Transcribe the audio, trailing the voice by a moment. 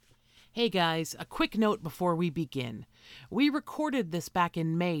Hey guys, a quick note before we begin. We recorded this back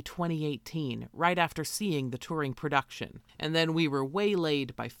in May 2018, right after seeing the touring production. And then we were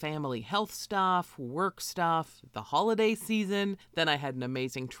waylaid by family health stuff, work stuff, the holiday season. Then I had an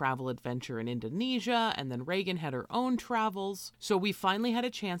amazing travel adventure in Indonesia, and then Reagan had her own travels. So we finally had a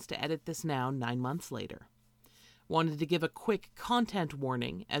chance to edit this now 9 months later. Wanted to give a quick content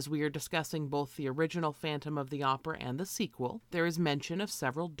warning as we are discussing both the original Phantom of the Opera and the sequel. There is mention of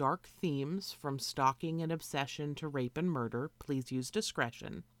several dark themes, from stalking and obsession to rape and murder. Please use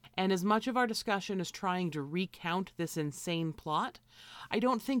discretion. And as much of our discussion is trying to recount this insane plot, I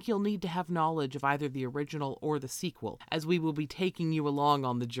don't think you'll need to have knowledge of either the original or the sequel, as we will be taking you along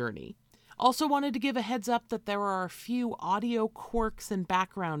on the journey. Also wanted to give a heads up that there are a few audio quirks and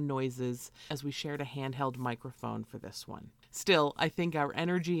background noises as we shared a handheld microphone for this one. Still, I think our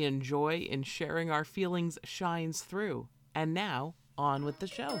energy and joy in sharing our feelings shines through. And now, on with the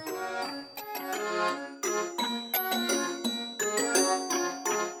show.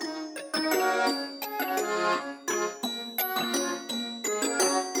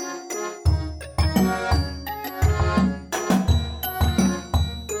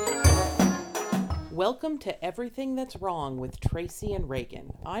 Welcome to Everything That's Wrong with Tracy and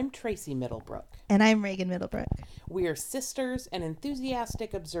Reagan. I'm Tracy Middlebrook. And I'm Reagan Middlebrook. We are sisters and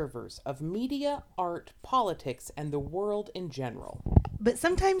enthusiastic observers of media, art, politics, and the world in general. But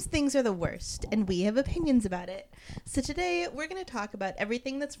sometimes things are the worst, and we have opinions about it. So today, we're going to talk about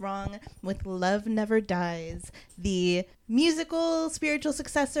everything that's wrong with Love Never Dies, the musical, spiritual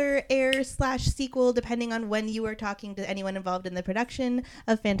successor, heir/sequel, depending on when you are talking to anyone involved in the production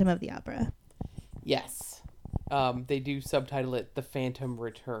of Phantom of the Opera. Yes. They do subtitle it The Phantom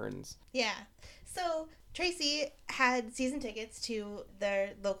Returns. Yeah. So Tracy had season tickets to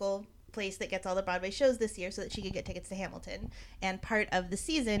their local place that gets all the Broadway shows this year so that she could get tickets to Hamilton. And part of the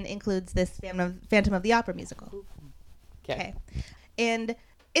season includes this Phantom of the Opera musical. Okay. And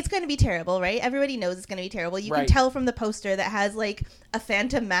it's going to be terrible, right? Everybody knows it's going to be terrible. You can tell from the poster that has like a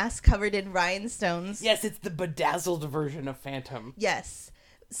Phantom mask covered in rhinestones. Yes, it's the bedazzled version of Phantom. Yes.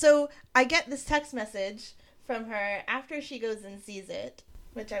 So I get this text message from her after she goes and sees it,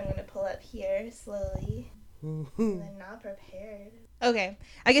 which I'm going to pull up here slowly. I'm not prepared. Okay.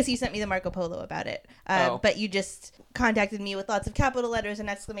 I guess you sent me the Marco Polo about it. But you just contacted me with lots of capital letters and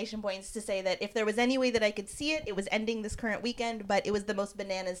exclamation points to say that if there was any way that I could see it, it was ending this current weekend, but it was the most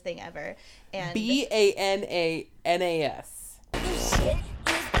bananas thing ever. And BANANAS. This shit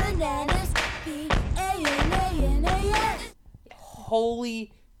is bananas. BANANAS.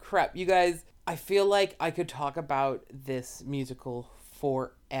 Holy crap, you guys, I feel like I could talk about this musical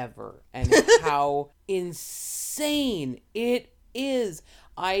forever and how insane it is.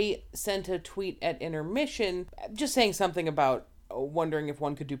 I sent a tweet at intermission just saying something about wondering if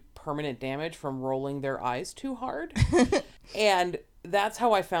one could do permanent damage from rolling their eyes too hard. And that's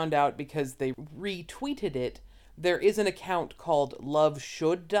how I found out, because they retweeted it. There is an account called Love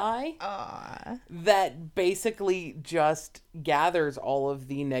Should Die that basically just gathers all of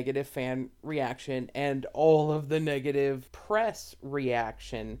the negative fan reaction and all of the negative press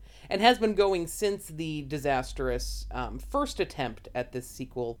reaction, and has been going since the disastrous first attempt at this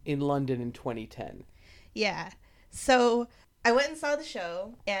sequel in London in 2010. Yeah. So I went and saw the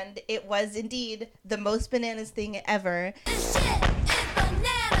show, and it was indeed the most bananas thing ever. This shit is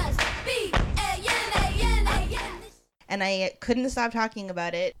bananas. And I couldn't stop talking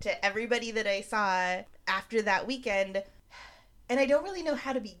about it to everybody that I saw after that weekend. And I don't really know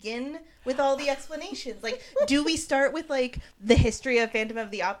how to begin with all the explanations. Like, do we start with, like, the history of Phantom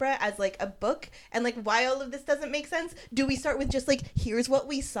of the Opera as, like, a book? And, like, why all of this doesn't make sense? Do we start with just, like, here's what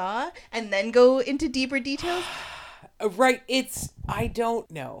we saw and then go into deeper details? Right. I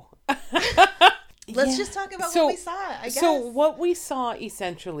don't know. Let's just talk about what we saw, I guess. So what we saw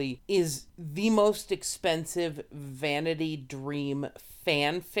essentially is the most expensive vanity dream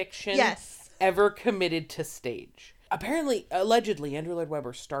fan fiction ever committed to stage. Apparently, allegedly, Andrew Lloyd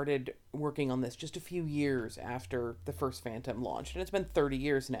Webber started working on this just a few years after the first Phantom launched, and it's been 30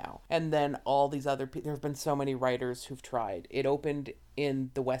 years now. And then all these other people, there have been so many writers who've tried. It opened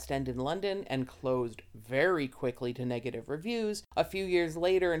in the West End in London and closed very quickly to negative reviews. A few years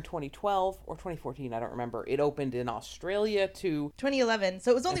later in 2012 or 2014, I don't remember, it opened in Australia to 2011.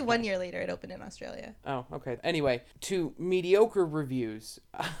 So it was only 1 year later it opened in Australia. Oh, okay. Anyway, to mediocre reviews.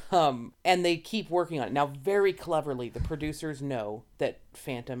 And they keep working on it. Now, very cleverly, the producers know that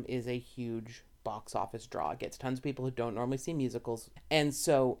Phantom is a huge box office draw. It gets tons of people who don't normally see musicals. And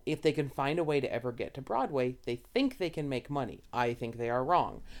so if they can find a way to ever get to Broadway, they think they can make money. I think they are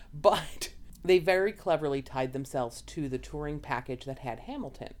wrong. But they very cleverly tied themselves to the touring package that had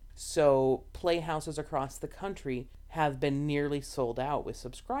Hamilton. So playhouses across the country have been nearly sold out with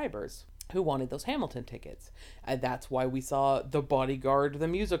subscribers who wanted those Hamilton tickets. And that's why we saw The Bodyguard, the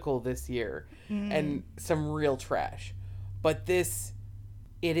musical this year, and some real trash. But this,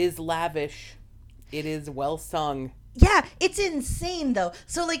 it is lavish. It is well sung. Yeah, it's insane though.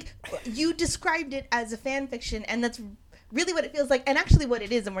 So like, you described it as a fan fiction, and that's really what it feels like, and actually what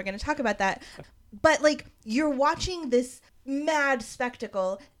it is, and we're going to talk about that. But like, you're watching this mad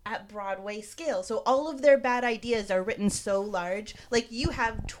spectacle at Broadway scale. So all of their bad ideas are written so large. Like, you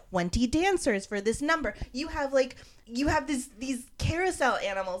have 20 dancers for this number. You have these carousel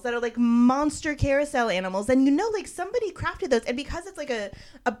animals that are like monster carousel animals, and like somebody crafted those. And because it's like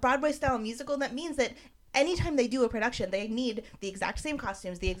a Broadway style musical, that means that anytime they do a production, they need the exact same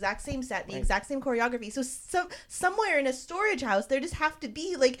costumes, the exact same set, the exact same choreography. So somewhere in a storage house, there just have to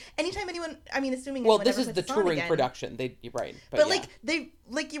be, like, anytime anyone, I mean, assuming well, this is the touring production. You're right. But yeah.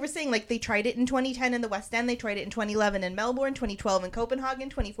 Like you were saying, like, they tried it in 2010 in the West End, they tried it in 2011 in Melbourne, 2012 in Copenhagen,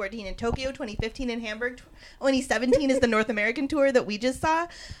 2014 in Tokyo, 2015 in Hamburg, 2017 is the North American tour that we just saw.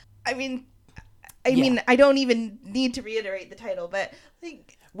 I mean, I don't even need to reiterate the title, but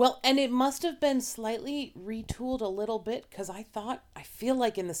like... Well, and it must have been slightly retooled a little bit, because I feel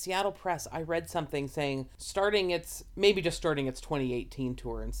like in the Seattle press, I read something saying starting its 2018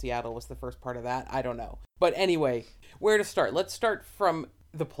 tour in Seattle was the first part of that. I don't know. But anyway, where to start? Let's start from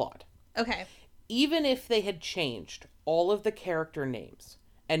the plot. Okay. Even if they had changed all of the character names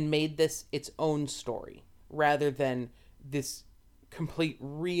and made this its own story, rather than this complete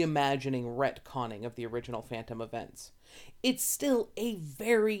reimagining, retconning of the original Phantom events, it's still a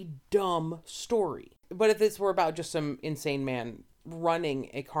very dumb story. But if this were about just some insane man running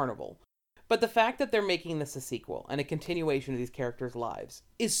a carnival. But the fact that they're making this a sequel and a continuation of these characters' lives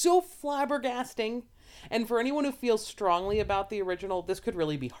is so flabbergasting. And for anyone who feels strongly about the original, this could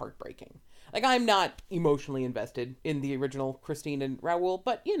really be heartbreaking. Like, I'm not emotionally invested in the original Christine and Raoul,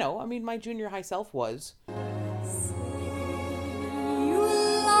 but, my junior high self was.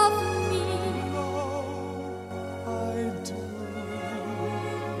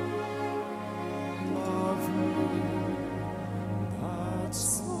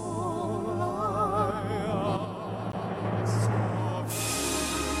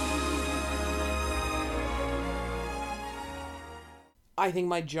 I think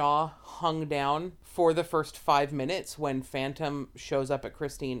my jaw hung down for the first 5 minutes when Phantom shows up at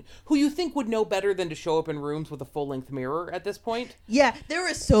Christine, who you think would know better than to show up in rooms with a full-length mirror at this point. Yeah, there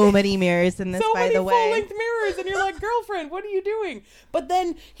were so many mirrors in this, by the way. So many full-length mirrors, and you're like, girlfriend, what are you doing? But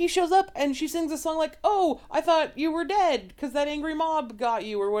then he shows up, and she sings a song like, oh, I thought you were dead, because that angry mob got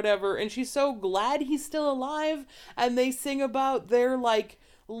you, or whatever. And she's so glad he's still alive, and they sing about their, like,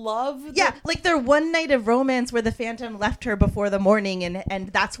 love. Yeah, like their one night of romance where the Phantom left her before the morning,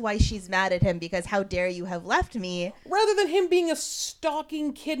 and that's why she's mad at him, because how dare you have left me. Rather than him being a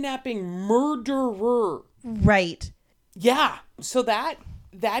stalking, kidnapping murderer. Right. Yeah. So that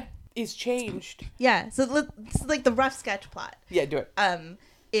is changed. Yeah. So like the rough sketch plot. Yeah, do it.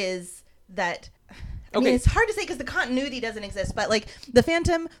 Is that... I mean, it's hard to say because the continuity doesn't exist, but like the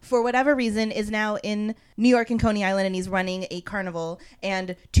Phantom, for whatever reason, is now in New York and Coney Island, and he's running a carnival,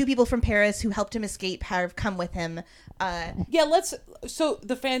 and 2 people from Paris who helped him escape have come with him. So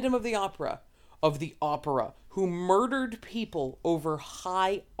the Phantom of the Opera, who murdered people over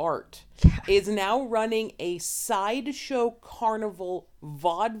high art, is now running a sideshow carnival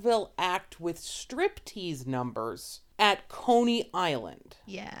vaudeville act with striptease numbers at Coney Island.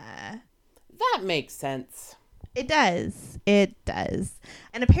 Yeah. That makes sense. It does. It does.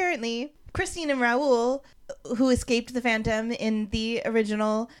 And apparently, Christine and Raoul, who escaped the Phantom in the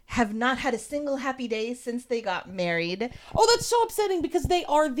original, have not had a single happy day since they got married. Oh, that's so upsetting because they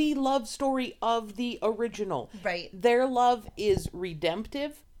are the love story of the original. Right. Their love is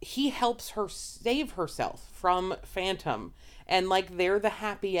redemptive. He helps her save herself from Phantom. And, like, they're the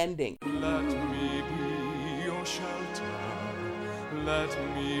happy ending. Let me be your shelter. Let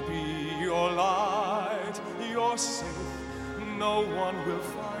me be your light, you're safe, no one will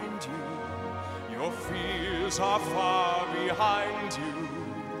find you, your fears are far behind you.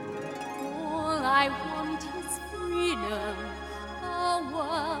 All I want is freedom, a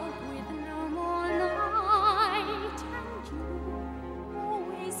world with no more night, and you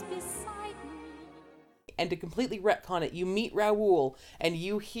always beside me. And to completely retcon it, you meet Raoul, and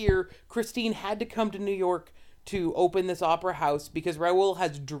you hear Christine had to come to New York to open this opera house because Raoul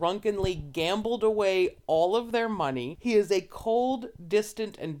has drunkenly gambled away all of their money. He is a cold,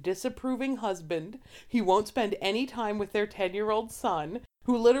 distant, and disapproving husband. He won't spend any time with their 10-year-old son.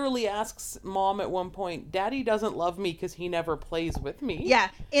 who literally asks Mom at one point, Daddy doesn't love me because he never plays with me. Yeah,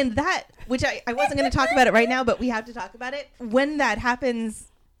 and that, which I wasn't going to talk about it right now, but we have to talk about it. When that happens,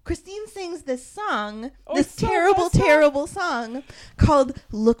 Christine sings this song, this so terrible, messed up. terrible song called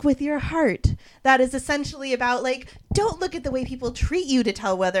Look With Your Heart. That is essentially about, like, don't look at the way people treat you to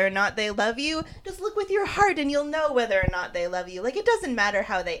tell whether or not they love you. Just look with your heart and you'll know whether or not they love you. Like, it doesn't matter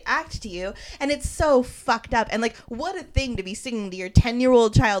how they act to you. And it's so fucked up. And, like, what a thing to be singing to your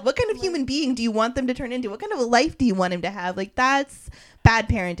 10-year-old child. What kind of human being do you want them to turn into? What kind of a life do you want him to have? Like, that's bad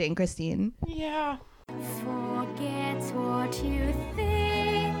parenting, Christine. Yeah. Forget what you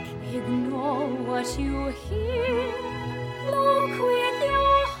think, ignore what you hear. Look with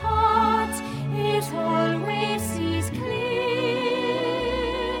your heart, it always sees clear.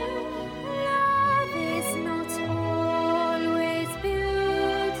 Love is not always beautiful.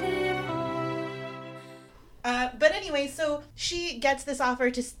 But anyway, so she gets this offer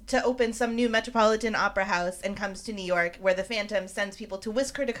to open some new Metropolitan Opera House and comes to New York, where the Phantom sends people to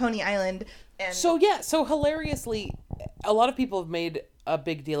whisk her to Coney Island. And So hilariously, a lot of people have made a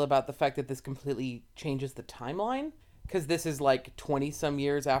big deal about the fact that this completely changes the timeline, because this is like 20 some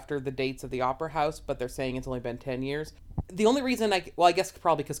years after the dates of the Opera House, but they're saying it's only been 10 years. The only reason I guess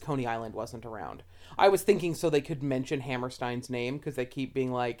probably because Coney Island wasn't around. I was thinking so they could mention Hammerstein's name, because they keep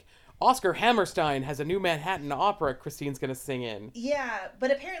being like, Oscar Hammerstein has a new Manhattan opera Christine's going to sing in. yeah,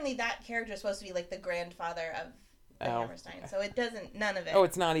 but apparently that character is supposed to be like the grandfather of the Hammerstein, so it doesn't, none of it. Oh,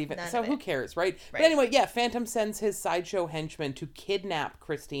 it's not even. None So of who it. cares, right? But Right. anyway, yeah, Phantom sends his sideshow henchmen to kidnap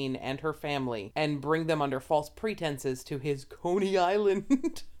Christine and her family and bring them under false pretenses to his Coney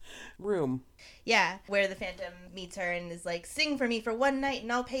Island room. Yeah, where the Phantom meets her and is like, sing for me for one night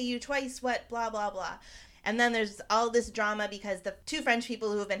and I'll pay you twice what, blah, blah, blah. And then there's all this drama because the two French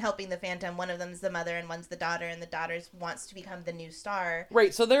people who have been helping the Phantom, one of them's the mother and one's the daughter, and the daughter wants to become the new star.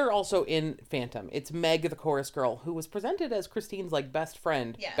 Right, so they're also in Phantom. It's Meg, the chorus girl, who was presented as Christine's, like, best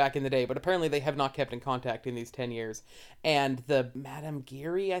friend back in the day, but apparently they have not kept in contact in these 10 years. And the Madame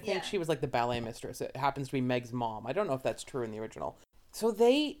Geary, I think she was, like, the ballet mistress. It happens to be Meg's mom. I don't know if that's true in the original. So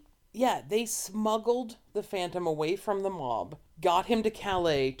they smuggled the Phantom away from the mob, got him to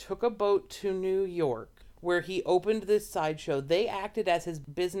Calais, took a boat to New York, where he opened this sideshow. They acted as his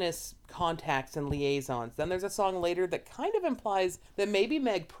business contacts and liaisons. Then there's a song later that kind of implies that maybe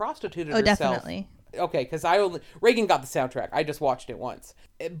Meg prostituted herself. Definitely. Okay, because Reagan got the soundtrack. I just watched it once.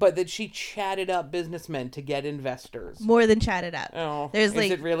 But that she chatted up businessmen to get investors. More than chatted up. Oh, There's is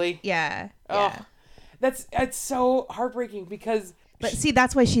it really? Yeah. Oh, it's so heartbreaking because... But see,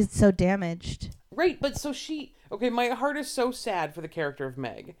 that's why she's so damaged. Right, but so my heart is so sad for the character of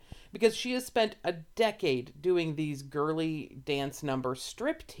Meg, because she has spent a decade doing these girly dance number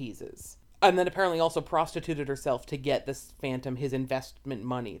strip teases. And then apparently also prostituted herself to get this Phantom his investment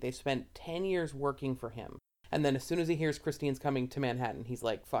money. They spent 10 years working for him. And then as soon as he hears Christine's coming to Manhattan, he's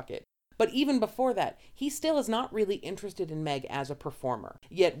like, fuck it. But even before that, he still is not really interested in Meg as a performer.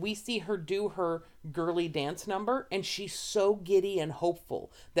 Yet we see her do her girly dance number, and she's so giddy and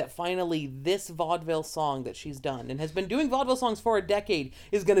hopeful that finally this vaudeville song that she's done, and has been doing vaudeville songs for a decade,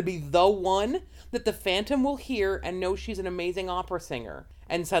 is going to be the one that the Phantom will hear and know she's an amazing opera singer,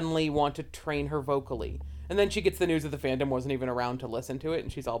 and suddenly want to train her vocally. And then she gets the news that the Phantom wasn't even around to listen to it,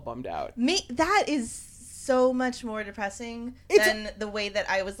 and she's all bummed out. That is so much more depressing than the way that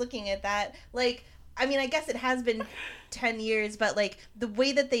I was looking at that. Like, I mean, I guess it has been 10 years, but like the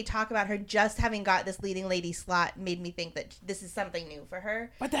way that they talk about her just having got this leading lady slot made me think that this is something new for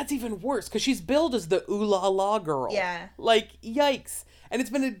her. But that's even worse, because she's billed as the ooh la la girl. Yeah. Like, yikes. And it's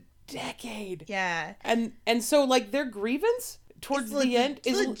been a decade. Yeah. And so, like, their grievance towards the end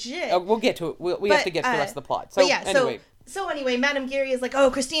is legit. We'll get to it. We have to get to the rest of the plot. So, anyway. So anyway, Madame Geary is like,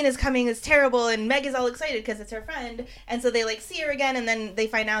 oh, Christine is coming, it's terrible, and Meg is all excited because it's her friend, and so they, like, see her again, and then they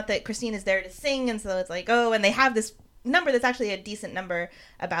find out that Christine is there to sing, and so it's like, oh, and they have this number that's actually a decent number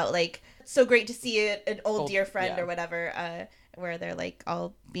about, like, so great to see an old dear friend or whatever, where they're, like,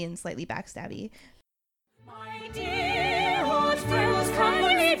 all being slightly backstabby. My dear old friends, come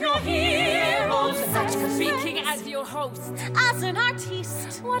leave your heroes. Such speaking as your host, as an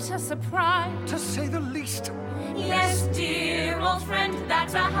artiste. What a surprise, To say the least. Yes, dear old friend,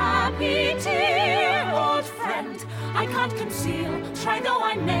 that's a happy dear old friend. I can't conceal, try though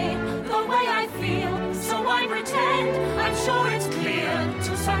I may, the way I feel. So I pretend, I'm sure it's clear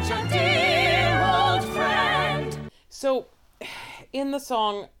to such a dear old friend. So, in the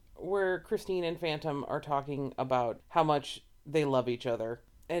song where Christine and Phantom are talking about how much they love each other,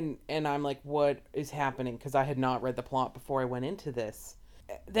 and I'm like, what is happening? Because I had not read the plot before I went into this.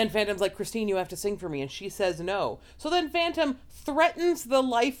 then Phantom's like, Christine, you have to sing for me. And she says no. So then Phantom threatens the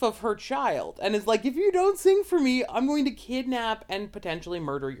life of her child and is like, if you don't sing for me, I'm going to kidnap and potentially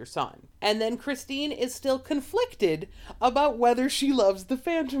murder your son. And then Christine is still conflicted about whether she loves the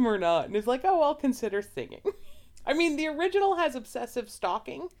Phantom or not. And is like, oh, I'll consider singing. I mean, the original has obsessive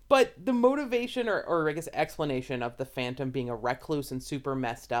stalking, but the motivation or I guess explanation of the Phantom being a recluse and super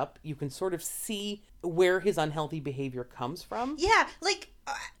messed up, you can sort of see where his unhealthy behavior comes from. Yeah, like,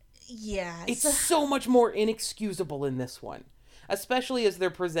 yeah. It's so much more inexcusable in this one, especially as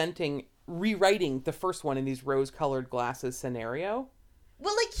they're rewriting the first one in these rose-colored glasses scenario.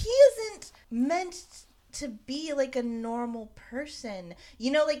 Well, like, he isn't meant to be like a normal person,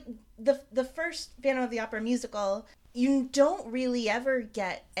 you know, like the first Phantom of the Opera musical, you don't really ever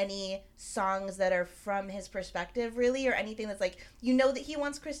get any songs that are from his perspective, really, or anything that's like, you know that he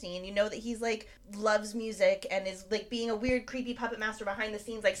wants Christine, you know that he's like loves music and is like being a weird creepy puppet master behind the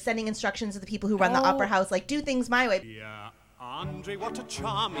scenes, like sending instructions to the people who run the opera house, like do things my way. Yeah, Andre, what a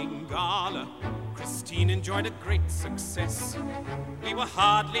charming gala. Christine enjoyed a great success. We were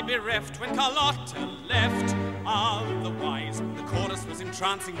hardly bereft when Carlotta left. Otherwise, the chorus was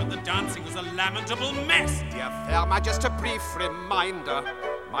entrancing, but the dancing was a lamentable mess. Dear fair Majesty, a brief reminder.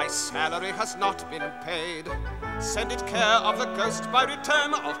 My salary has not been paid. Send it care of the ghost by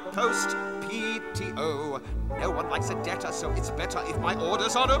return of post. PTO. No one likes a debtor, so it's better if my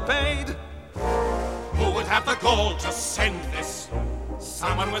orders are obeyed. Who would have the gall to send this?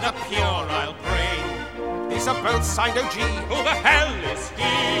 Someone with a puerile brain. These are both signed OG. Who the hell is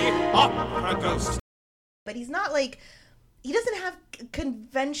he? Opera ghost. But he's not like, he doesn't have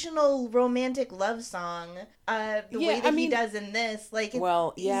conventional romantic love song the way that he does in this. Like,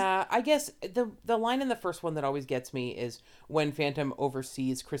 I guess the line in the first one that always gets me is when Phantom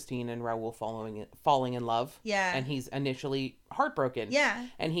oversees Christine and Raoul falling in love. Yeah. And he's initially heartbroken. Yeah.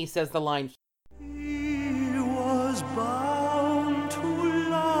 And he says the line, He was bound to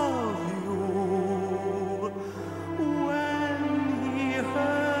love you when he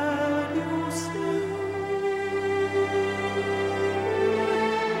heard you sing.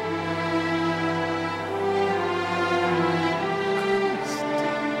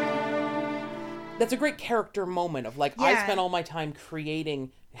 that's a great character moment of like, I spent all my time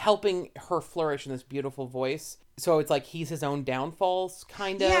helping her flourish in this beautiful voice. So it's like he's his own downfalls,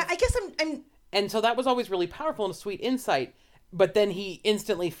 kind of. Yeah, I guess I'm... And so that was always really powerful and a sweet insight. But then he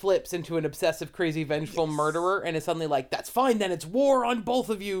instantly flips into an obsessive, crazy, vengeful murderer and is suddenly like, that's fine then, it's war on both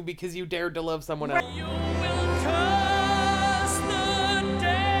of you because you dared to love someone else. You will curse the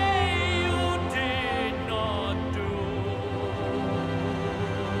day you did not do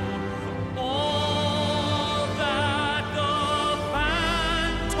all that the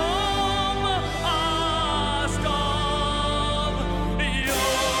Phantom asked of you.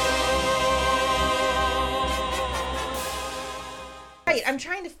 Right, I'm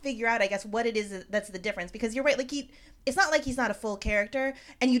trying to figure out, I guess, what it is that's the difference, because you're right, like, it's not like he's not a full character,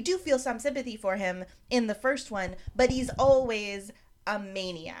 and you do feel some sympathy for him in the first one, but he's always a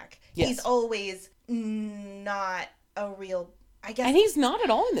maniac. Yes. He's always not a real, I guess. And he's not at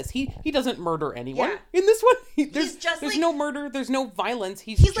all in this. He doesn't murder anyone Yeah. in this one. There's just like- no murder, there's no violence.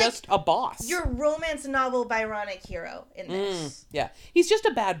 He's He's just like a boss. your romance novel Byronic hero in this. Yeah. He's just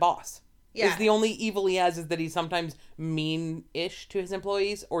a bad boss. Yeah. Is the only evil he has is that he's sometimes mean-ish to his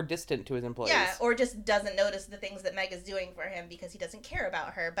employees or distant to his employees. Yeah, or just doesn't notice the things that Meg is doing for him because he doesn't care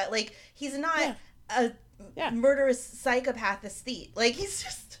about her. But, like, he's not a murderous psychopath aesthete. Like, he's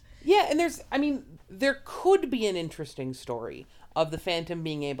just... Yeah, and there could be an interesting story of the Phantom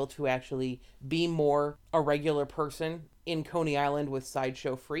being able to actually be more a regular person in Coney Island with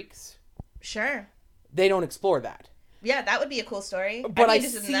sideshow freaks. Sure. They don't explore that. Yeah, that would be a cool story. But I'd be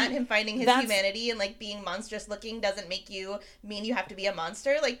interested in that. Him finding his that's- humanity and, like, being monstrous looking doesn't make you mean you have to be a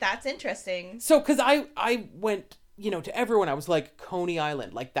monster. Like, that's interesting. So, because I went, to everyone, I was like, Coney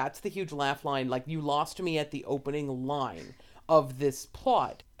Island. Like, that's the huge laugh line. Like, you lost me at the opening line of this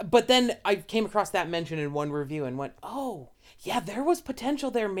plot. But then I came across that mention in one review and went, oh, yeah, there was potential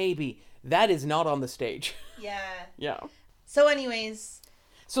there maybe. That is not on the stage. Yeah. Yeah. So anyways.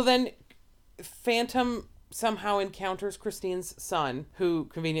 So then Phantom somehow encounters Christine's son, who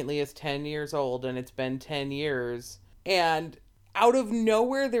conveniently is 10 years old, and it's been 10 years. And out of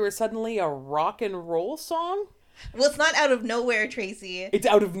nowhere, there is suddenly a rock and roll song. Well, it's not out of nowhere, Tracy. It's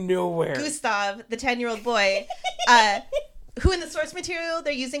out of nowhere. Gustav, the 10-year-old boy, who in the source material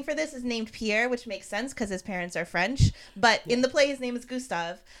they're using for this is named Pierre, which makes sense because his parents are French. But in the play, his name is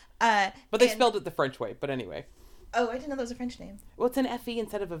Gustav. But they spelled it the French way, but anyway. Oh, I didn't know that was a French name. Well, it's an F-E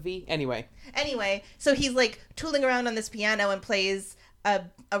instead of a V. Anyway, so he's like tooling around on this piano and plays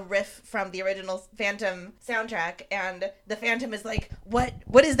a riff from the original Phantom soundtrack, and the Phantom is like, what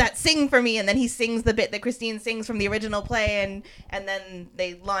is that? Sing for me. And then he sings the bit that Christine sings from the original play, and then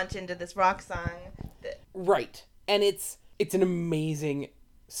they launch into this rock song. Right. And it's an amazing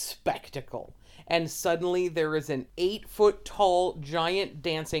spectacle. And suddenly there is an 8-foot tall giant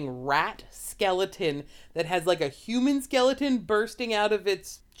dancing rat skeleton that has like a human skeleton bursting out of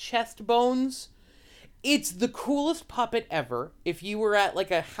its chest bones. It's the coolest puppet ever. If you were at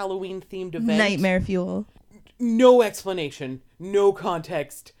like a Halloween themed event. Nightmare fuel. No explanation, no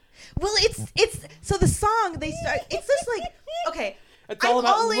context. Well, it's so the song they start. It's just like, okay, I'm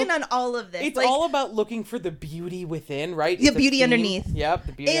all in on all of this. It's like, all about looking for the beauty within, right? The beauty underneath. Yep,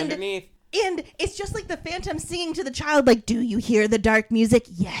 the beauty underneath. And it's just like the Phantom singing to the child, like, do you hear the dark music?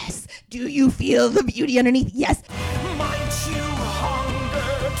 Yes. Do you feel the beauty underneath? Yes. Might you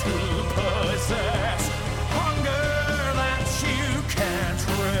hunger to possess, hunger that you can't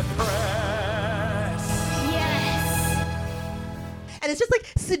repress? Yes. And it's just like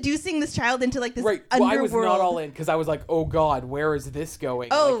seducing this child into like this Right. underworld. Well, I was not all in because I was like, oh God, where is this going?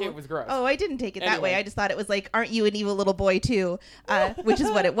 Oh, like, it was gross. Oh, I didn't take it that way. Anyway. I just thought it was like, aren't you an evil little boy too? Which is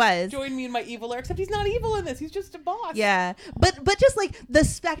what it was. Join me in my evil lair, except he's not evil in this. He's just a boss. Yeah, but just like the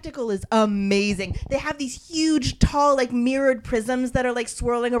spectacle is amazing. They have these huge, tall, like mirrored prisms that are like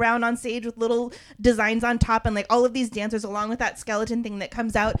swirling around on stage with little designs on top, and like all of these dancers along with that skeleton thing that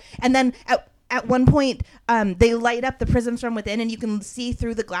comes out. And then at one point, they light up the prisms from within, and you can see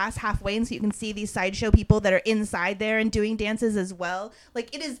through the glass halfway, and so you can see these sideshow people that are inside there and doing dances as well.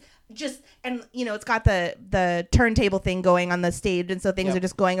 Like, it is just, and you know, it's got the turntable thing going on the stage, and so things are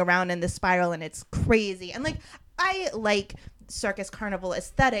just going around in this spiral, and it's crazy. And like, I like circus carnival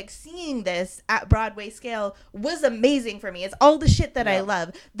aesthetic. Seeing this at Broadway scale was amazing for me. It's all the shit that I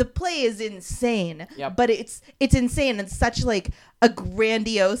love. The play is insane, but it's insane in such like a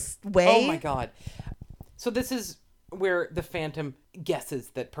grandiose way. Oh my God. So this is where the Phantom guesses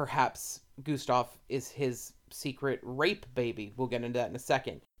that perhaps Gustav is his secret rape baby. We'll get into that in a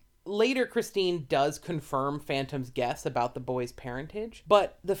second. Later, Christine does confirm Phantom's guess about the boy's parentage,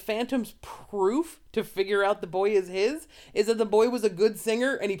 but the Phantom's proof to figure out the boy is his is that the boy was a good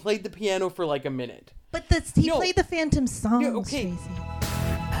singer and he played the piano for like a minute. But he played the Phantom songs, okay. Tracy.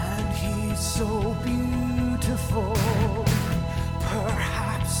 And he's so beautiful,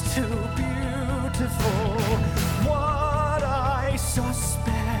 perhaps too beautiful. What I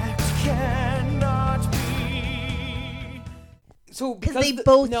suspect cannot be. So because they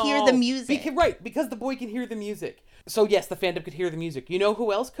both hear the music. Because the boy can hear the music. So yes, the Phantom could hear the music. You know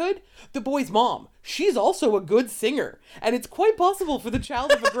who else could? The boy's mom. She's also a good singer, and it's quite possible for the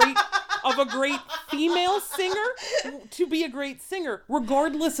child of a great female singer to be a great singer,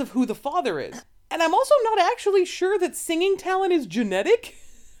 regardless of who the father is. And I'm also not actually sure that singing talent is genetic.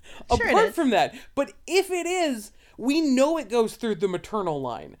 Sure, apart from that, but if it is, we know it goes through the maternal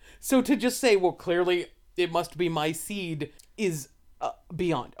line. So to just say, well, clearly it must be my seed is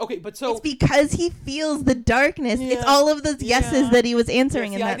beyond. Okay, but so... It's because he feels the darkness. Yeah, it's all of those yeses that he was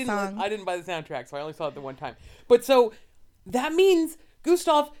answering in that song. I didn't buy the soundtrack, so I only saw it the one time. But so, that means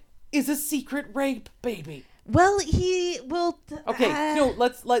Gustav is a secret rape baby. Well, he will... Okay, no,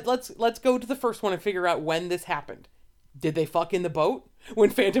 let's go to the first one and figure out when this happened. Did they fuck in the boat?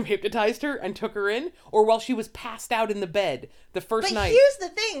 When Phantom hypnotized her and took her in? Or while she was passed out in the bed the first night? But here's the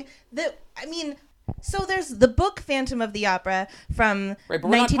thing. So there's the book Phantom of the Opera from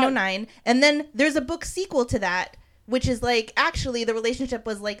 1909, and then there's a book sequel to that, which is like, actually, the relationship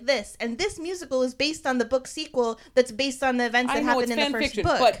was like this. And this musical is based on the book sequel that's based on the events that happened in the first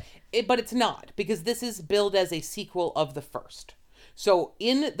book. But it's not, because this is billed as a sequel of the first. So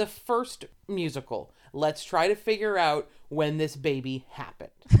in the first musical, let's try to figure out when this baby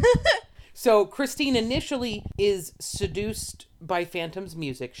happened. So Christine initially is seduced by Phantom's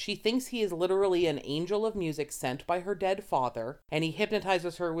music. She thinks he is literally an angel of music sent by her dead father, and he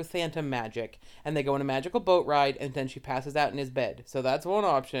hypnotizes her with Phantom magic, and they go on a magical boat ride, and then she passes out in his bed. So that's one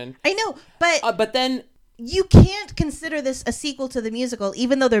option. I know, but then... You can't consider this a sequel to the musical,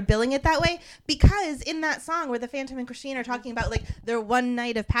 even though they're billing it that way, because in that song where the Phantom and Christine are talking about like their one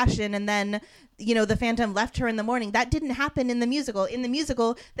night of passion, and then, you know, the Phantom left her in the morning, that didn't happen in the musical. In the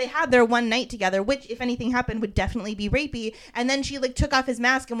musical, they had their one night together, which, if anything happened, would definitely be rapey. And then she like took off his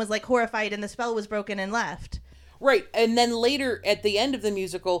mask and was like horrified, and the spell was broken and left. Right, and then later, at the end of the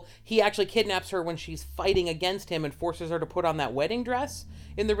musical, he actually kidnaps her when she's fighting against him and forces her to put on that wedding dress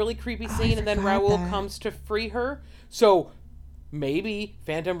in the really creepy scene, and then Raoul comes to free her. So, maybe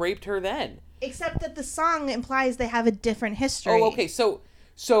Phantom raped her then. Except that the song implies they have a different history. Oh, okay, so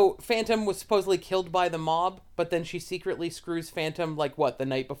So Phantom was supposedly killed by the mob, but then she secretly screws Phantom, like, what, the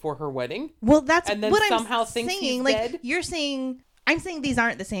night before her wedding? Well, that's and then what somehow I'm thinks saying. he's Like, dead? you're saying... I'm saying these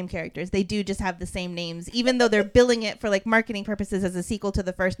aren't the same characters. They do just have the same names, even though they're billing it for, like, marketing purposes as a sequel to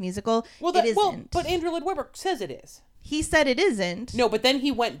the first musical. It isn't. But Andrew Lloyd Webber says it is. He said it isn't. No, but then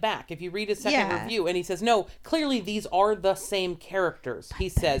he went back. If you read his second review, and he says, no, clearly these are the same characters. But he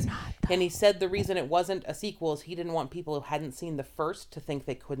says, and he said the reason it wasn't a sequel is he didn't want people who hadn't seen the first to think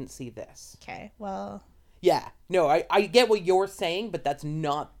they couldn't see this. Okay, well... Yeah, no, I get what you're saying, but that's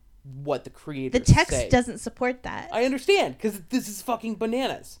not what the creators The text say. doesn't support that. I understand, because this is fucking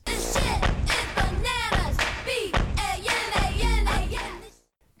bananas. This shit is bananas. B-A-N-A-N-A-N.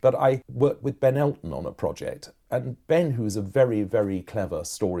 But I worked with Ben Elton on a project, and Ben, who is a very, very clever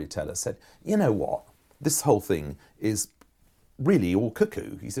storyteller, said, you know what, this whole thing is really all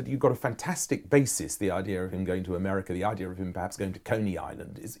cuckoo. He said, you've got a fantastic basis, the idea of him going to America, the idea of him perhaps going to Coney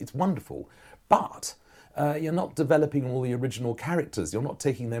Island, it's wonderful, but you're not developing all the original characters, you're not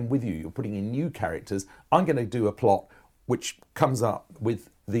taking them with you, you're putting in new characters. I'm going to do a plot which comes up with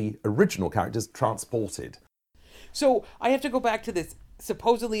the original characters transported. So I have to go back to this.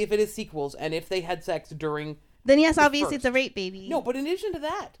 Supposedly, if it is sequels, and if they had sex during... Then yes, the obviously first. it's a rape baby. No, but in addition to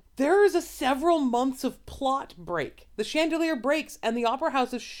that, there is a several months of plot break. The chandelier breaks, and the opera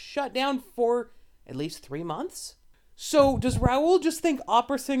house is shut down for at least 3 months. So does Raoul just think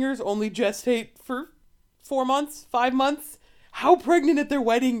opera singers only gestate for 4 months, 5 months? How pregnant at their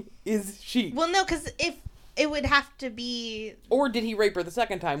wedding is she? Well, no, because if it would have to be... Or did he rape her the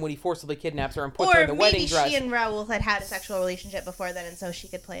second time when he forcibly kidnaps her and puts her in the wedding dress? Or maybe she and Raoul had a sexual relationship before then, and so she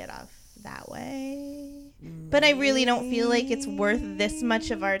could play it off that way. But I really don't feel like it's worth this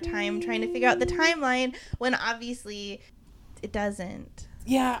much of our time trying to figure out the timeline when obviously it doesn't.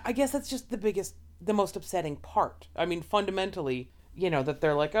 Yeah, I guess that's just the most upsetting part. I mean, fundamentally, you know, that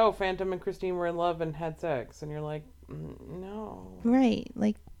they're like, oh, Phantom and Christine were in love and had sex. And you're like, no. Right.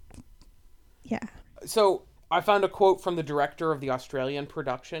 Like, yeah. So I found a quote from the director of the Australian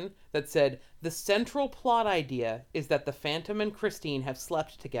production that said, the central plot idea is that the Phantom and Christine have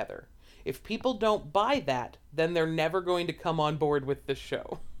slept together. If people don't buy that, then they're never going to come on board with the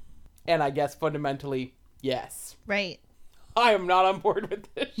show. And I guess fundamentally, yes. Right. I am not on board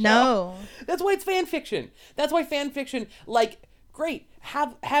with this show. No. That's why it's fan fiction. That's why fan fiction, like, great,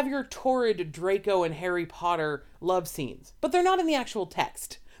 have your torrid Draco and Harry Potter love scenes. But they're not in the actual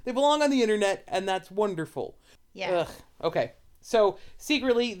text. They belong on the internet, and that's wonderful. Yeah. Ugh. Okay. So,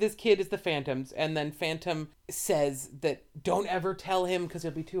 secretly, this kid is the Phantom's, and then Phantom says that don't ever tell him because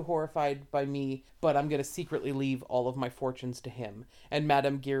he'll be too horrified by me, but I'm going to secretly leave all of my fortunes to him. And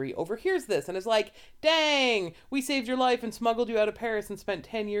Madame Geary overhears this and is like, dang, we saved your life and smuggled you out of Paris and spent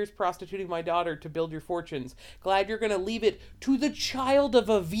 10 years prostituting my daughter to build your fortunes. Glad you're going to leave it to the child of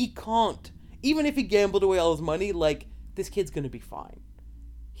a vicomte. Even if he gambled away all his money, like, this kid's going to be fine.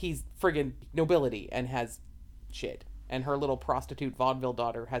 He's friggin' nobility and has shit. And her little prostitute vaudeville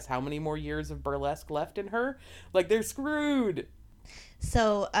daughter has how many more years of burlesque left in her? Like, they're screwed.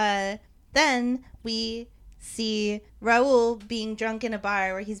 So, then we see Raoul being drunk in a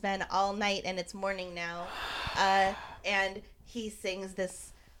bar where he's been all night and it's morning now. And he sings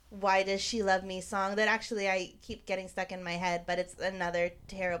this Why Does She Love Me song that actually I keep getting stuck in my head, but it's another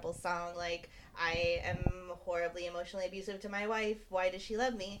terrible song. Like, I am horribly emotionally abusive to my wife. Why does she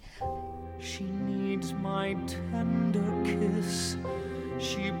love me? She needs my tender kiss.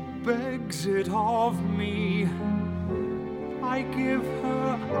 She begs it of me. I give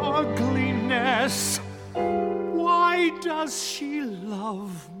her ugliness. Why does she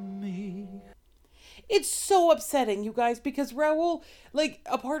love me? It's so upsetting, you guys, because Raoul, like,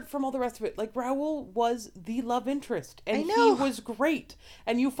 apart from all the rest of it, like, Raoul was the love interest. And he was great.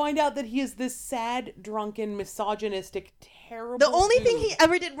 And you find out that he is this sad, drunken, misogynistic, terrible The only dude. thing he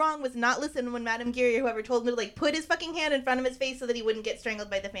ever did wrong was not listen when Madame Geary or whoever told him to, like, put his fucking hand in front of his face so that he wouldn't get strangled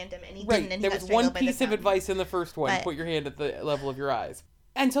by the Phantom. And he didn't, and he there got was strangled one by the piece of Phantom. advice in the first one. But- Put your hand at the level of your eyes.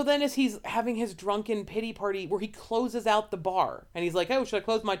 And so then as he's having his drunken pity party where he closes out the bar and he's like, oh, should I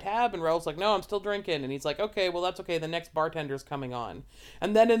close my tab? And Raoul's like, no, I'm still drinking. And he's like, okay, well, that's okay. The next bartender's coming on.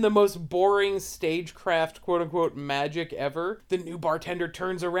 And then in the most boring stagecraft, quote unquote, magic ever, the new bartender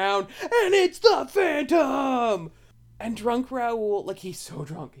turns around and it's the Phantom. And drunk Raoul, like, he's so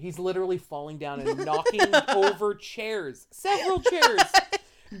drunk. He's literally falling down and knocking over chairs, several chairs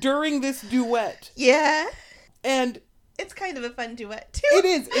during this duet. Yeah. And It's kind of a fun duet, too. it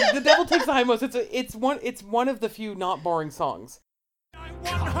is. The Devil Takes the Hindmost. It's one of the few not boring songs. I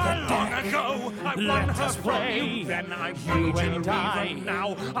want her long go. I won her from you, then I you and I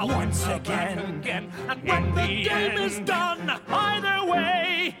now once again. And when the game is done, either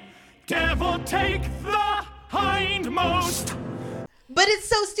way, devil take the hindmost. But it's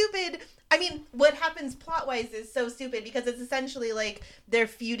so stupid. I mean, what happens plot-wise is so stupid because it's essentially like they're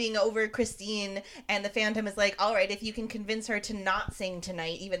feuding over Christine, and the Phantom is like, all right, if you can convince her to not sing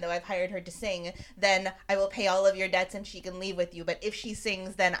tonight, even though I've hired her to sing, then I will pay all of your debts and she can leave with you. But if she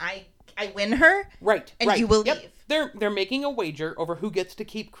sings, then I win her. Right. And you will leave. They're making a wager over who gets to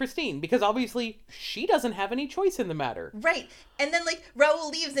keep Christine, because obviously she doesn't have any choice in the matter. Right. And then, like, Raoul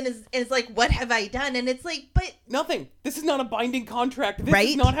leaves and is like, what have I done? And it's like, but... Nothing. This is not a binding contract. This Right?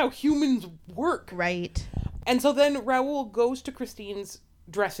 is not how humans work. Right. And so then Raoul goes to Christine's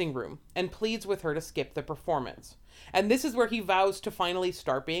dressing room and pleads with her to skip the performance. And this is where he vows to finally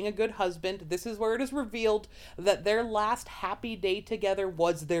start being a good husband. This is where it is revealed that their last happy day together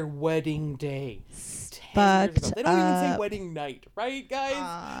was their wedding day. 10 years ago. They don't even say wedding night, right,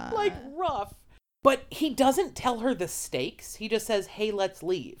 guys? Like, rough. But he doesn't tell her the stakes. He just says, hey, let's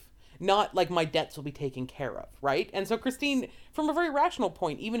leave. Not like my debts will be taken care of, right? And so Christine, from a very rational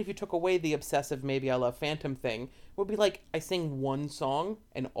point, even if you took away the obsessive maybe I love Phantom thing, would be like, I sing one song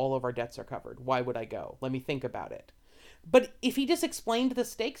and all of our debts are covered. Why would I go? Let me think about it. But if he just explained the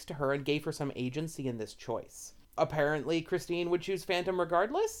stakes to her and gave her some agency in this choice, apparently Christine would choose Phantom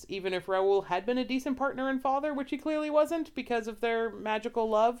regardless, even if Raoul had been a decent partner and father, which he clearly wasn't because of their magical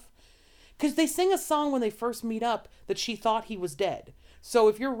love. Because they sing a song when they first meet up that she thought he was dead. So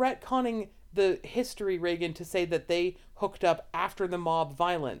if you're retconning the history, Reagan, to say that they hooked up after the mob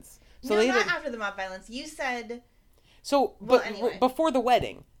violence. So no, they not after the mob violence. You said... So, Well, but anyway. before the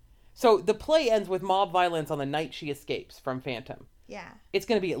wedding. So the play ends with mob violence on the night she escapes from Phantom. Yeah. It's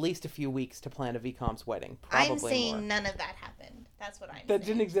going to be at least a few weeks to plan a Vicomte's wedding. Probably I'm saying more. none of that happened. That's what I'm saying. That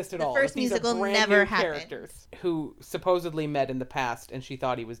didn't exist at the all. The first These are musical brand never new happened. characters who supposedly met in the past and she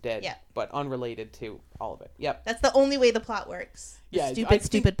thought he was dead. Yeah. But unrelated to all of it. Yep. That's the only way the plot works. The Yeah,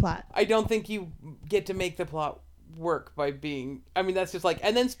 stupid plot. I don't think you get to make the plot work by being... I mean, that's just like...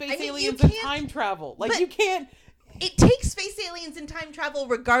 And then space aliens and time travel. Like, but- you can't... It takes space aliens and time travel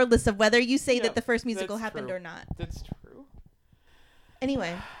regardless of whether you say that the first musical that's happened true. or not. That's true.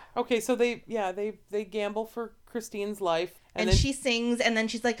 Anyway. Okay, so they gamble for Christine's life. And then she sings, and then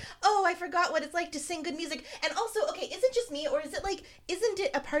she's like, oh, I forgot what it's like to sing good music. And also, okay, is it just me, or is it like, isn't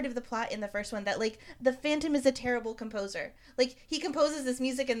it a part of the plot in the first one that, like, the Phantom is a terrible composer? Like, he composes this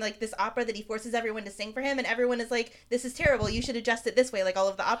music and, like, this opera that he forces everyone to sing for him, and everyone is like, this is terrible, you should adjust it this way, like all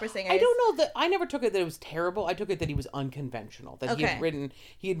of the opera singers. I don't know that... I never took it that it was terrible. I took it that he was unconventional. That Okay.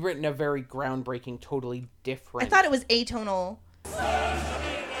 he had written a very groundbreaking, totally different... I thought it was atonal.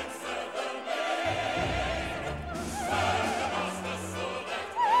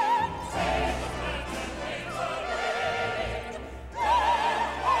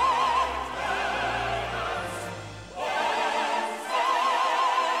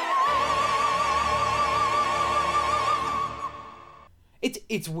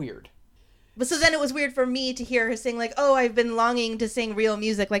 It's weird. But so then it was weird for me to hear her sing like, oh, I've been longing to sing real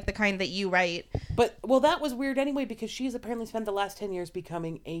music like the kind that you write. But, well, that was weird anyway, because she's apparently spent the last 10 years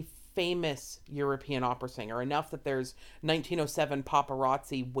becoming a famous European opera singer, enough that there's 1907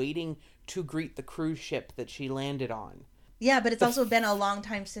 paparazzi waiting to greet the cruise ship that she landed on. Yeah, but it's also been a long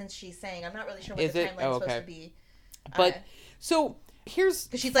time since she sang. I'm not really sure what Is the it? timeline's Oh, supposed okay. to be. But, so, here's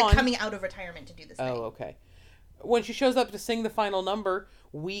Because she's fun. like coming out of retirement to do this thing. Oh, okay. When she shows up to sing the final number,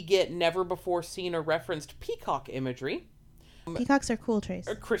 we get never before seen or referenced peacock imagery. Peacocks are cool, Trace.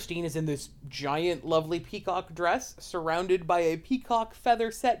 Christine is in this giant, lovely peacock dress, surrounded by a peacock feather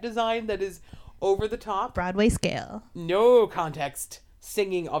set design that is over the top. Broadway scale. No context.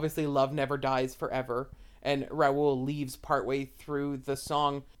 Singing, obviously, Love Never Dies Forever. And Raoul leaves partway through the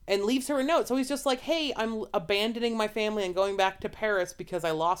song and leaves her a note. So he's just like, hey, I'm abandoning my family and going back to Paris because I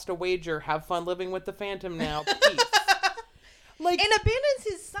lost a wager. Have fun living with the Phantom now. Peace. Like, And abandons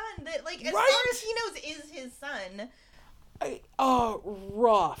his son that, like, as Right? far as he knows is his son.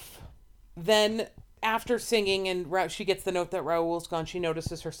 Rough. Then, after singing and she gets the note that Raoul's gone, she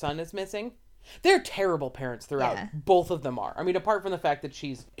notices her son is missing. They're terrible parents throughout. Yeah. Both of them are. I mean, apart from the fact that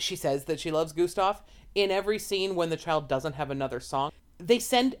she says that she loves Gustav, in every scene when the child doesn't have another song,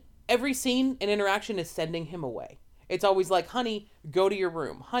 every scene and interaction is sending him away. It's always like, honey, go to your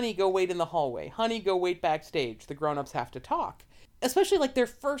room. Honey, go wait in the hallway. Honey, go wait backstage. The grown-ups have to talk. Especially like their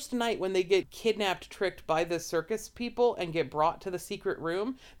first night when they get kidnapped, tricked by the circus people and get brought to the secret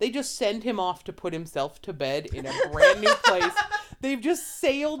room. They just send him off to put himself to bed in a brand new place. They've just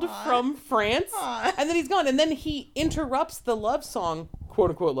sailed from France. And then he's gone. And then he interrupts the love song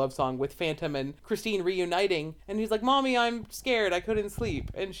quote-unquote love song with Phantom and Christine reuniting, and he's like, Mommy, I'm scared, I couldn't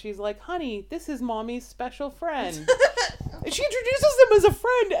sleep. And she's like, honey, this is Mommy's special friend. And she introduces him as a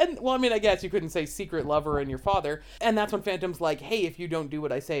friend, and, well, I mean, I guess you couldn't say secret lover and your father. And that's when Phantom's like, hey, if you don't do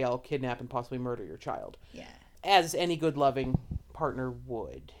what I say, I'll kidnap and possibly murder your child. Yeah. As any good loving partner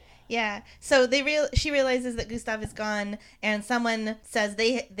would. Yeah. So she realizes that Gustav is gone, and someone says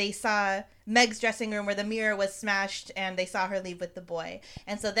they saw Meg's dressing room where the mirror was smashed, and they saw her leave with the boy.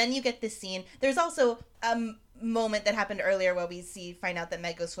 And so then you get this scene. There's also a moment that happened earlier where we find out that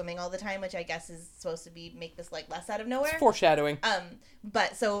Meg goes swimming all the time, which I guess is supposed to make this like less out of nowhere. It's foreshadowing.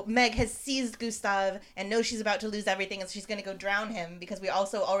 But so Meg has seized Gustav and knows she's about to lose everything, and so she's going to go drown him, because we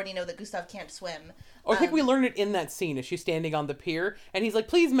also already know that Gustav can't swim. Oh, I think we learned it in that scene as she's standing on the pier, and he's like,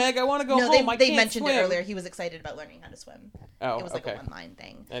 please, Meg, I want to go home. They mentioned it earlier. He was excited about learning how to swim. Oh, it was like a one-line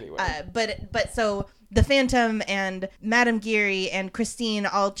thing. Anyway. But so the Phantom and Madame Geary and Christine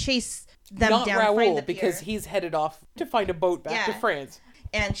all chase them Not down. Raoul, find the pier. because he's headed off to find a boat back to France.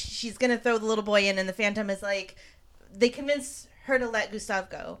 And she's going to throw the little boy in, and the Phantom is like, they convince her to let Gustav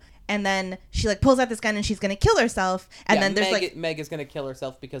go. And then she like pulls out this gun and she's going to kill herself. And then there's Meg is going to kill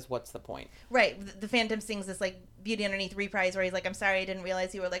herself because what's the point? Right. The Phantom sings this like Beauty Underneath reprise where he's like, I'm sorry, I didn't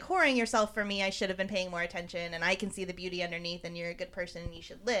realize you were like whoring yourself for me. I should have been paying more attention, and I can see the beauty underneath, and you're a good person and you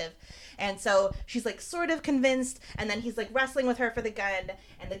should live. And so she's like sort of convinced, and then he's like wrestling with her for the gun,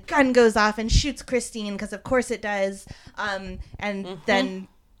 and the gun goes off and shoots Christine, because of course it does. Then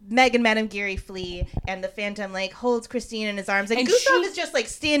Meg and Madame Geary flee, and the Phantom like holds Christine in his arms, and Gustav is just like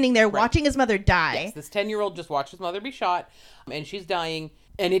standing there watching his mother die. Yes, this 10-year-old just watched his mother be shot, and she's dying,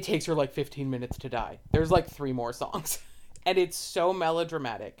 and it takes her like 15 minutes to die. There's like 3 more songs, and it's so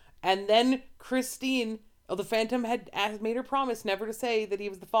melodramatic. And then Christine, the Phantom had made her promise never to say that he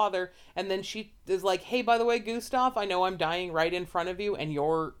was the father, and then she is like, hey, by the way, Gustav, I know I'm dying right in front of you, and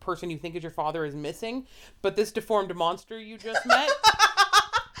your person you think is your father is missing, but this deformed monster you just met...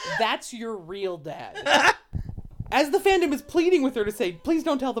 That's your real dad. As the Phantom is pleading with her to say, please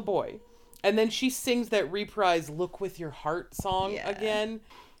don't tell the boy. And then she sings that reprise Look With Your Heart song again.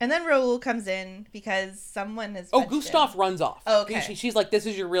 And then Raoul comes in because someone has Gustav runs off. Oh, okay. She's like, this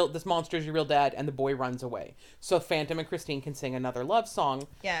monster is your real dad, and the boy runs away. So Phantom and Christine can sing another love song.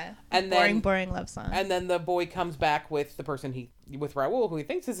 Yeah. And boring love song. And then the boy comes back with the person with Raoul, who he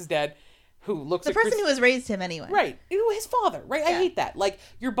thinks is his dad, who looks the person who has raised him anyway. Right. His father, right? Yeah. I hate that. Like,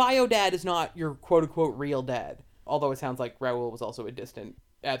 your bio dad is not your quote-unquote real dad. Although it sounds like Raoul was also a distant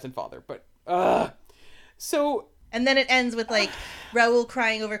absent father. But, so... And then it ends with, like, Raoul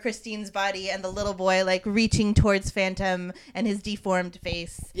crying over Christine's body and the little boy, like, reaching towards Phantom and his deformed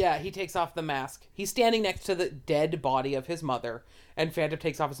face. Yeah, he takes off the mask. He's standing next to the dead body of his mother, and Phantom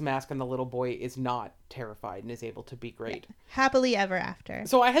takes off his mask, and the little boy is not terrified and is able to be great. Yeah. Happily ever after.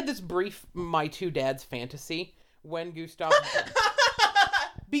 So I had this brief My Two Dads fantasy when Gustav...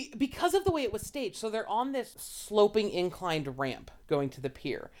 because of the way it was staged. So they're on this sloping inclined ramp going to the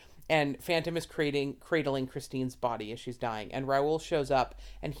pier. And Phantom is cradling Christine's body as she's dying. And Raoul shows up,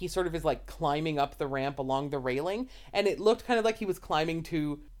 and he sort of is like climbing up the ramp along the railing. And it looked kind of like he was climbing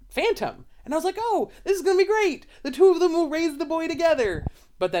to Phantom. And I was like, oh, this is going to be great. The two of them will raise the boy together.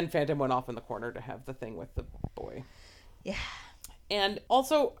 But then Phantom went off in the corner to have the thing with the boy. Yeah. And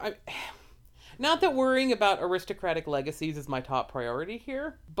also, not that worrying about aristocratic legacies is my top priority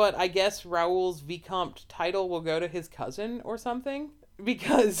here, but I guess Raoul's Vicomte title will go to his cousin or something.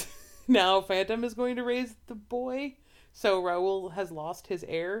 Because now Phantom is going to raise the boy. So Raoul has lost his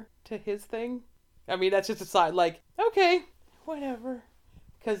heir to his thing. I mean, that's just a side, like, okay, whatever.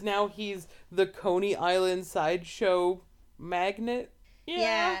 Because now he's the Coney Island sideshow magnet.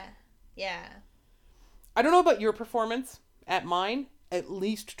 Yeah. I don't know about your performance at mine. At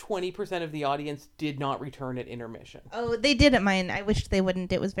least 20% of the audience did not return at intermission. Oh, they did at mine. I wished they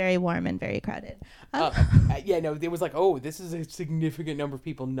wouldn't. It was very warm and very crowded. It was like, oh, this is a significant number of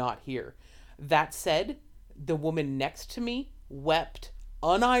people not here. That said, the woman next to me wept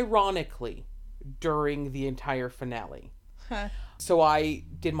unironically during the entire finale. Huh. So I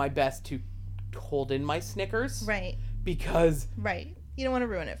did my best to hold in my snickers. Right. Because... Right. You don't want to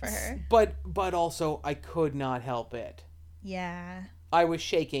ruin it for her. But also, I could not help it. Yeah. I was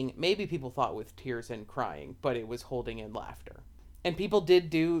shaking, maybe people thought with tears and crying, but it was holding in laughter. And people did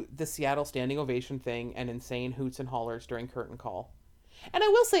do the Seattle standing ovation thing and insane hoots and hollers during curtain call. And I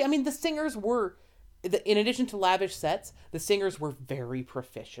will say, I mean, the singers were, in addition to lavish sets, the singers were very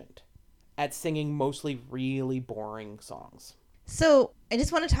proficient at singing mostly really boring songs. So, I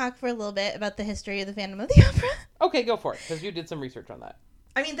just want to talk for a little bit about the history of the Phantom of the Opera. Okay, go for it, because you did some research on that.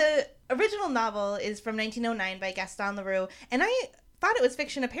 I mean, the original novel is from 1909 by Gaston Leroux, and I thought it was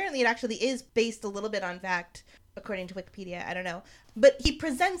fiction. Apparently it actually is based a little bit on fact, according to Wikipedia. I don't know. But he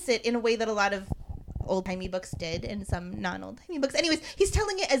presents it in a way that a lot of old-timey books did, and some non-old-timey books. Anyways, he's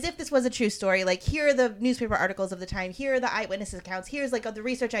telling it as if this was a true story. Like, here are the newspaper articles of the time. Here are the eyewitness accounts. Here's, like, the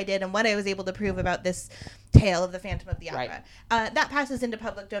research I did and what I was able to prove about this tale of the Phantom of the Opera. Right. That passes into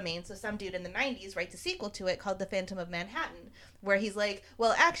public domain, so some dude in the 90s writes a sequel to it called The Phantom of Manhattan, where he's like,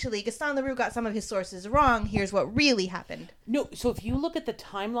 well, actually, Gaston Leroux got some of his sources wrong. Here's what really happened. No, so if you look at the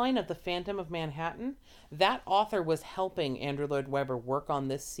timeline of The Phantom of Manhattan, that author was helping Andrew Lloyd Webber work on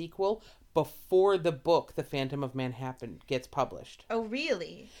this sequel before the book The Phantom of Manhattan gets published. Oh,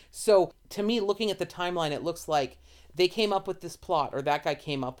 really? So, to me, looking at the timeline, it looks like they came up with this plot, or that guy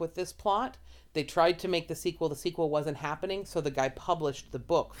came up with this plot. They tried to make the sequel wasn't happening, so the guy published the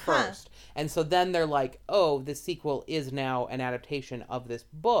book first. And so then they're like, oh, this sequel is now an adaptation of this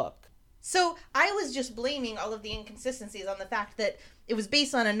book. So I was just blaming all of the inconsistencies on the fact that it was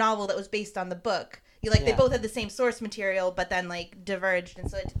based on a novel that was based on the book. They both had the same source material, but then, like, diverged.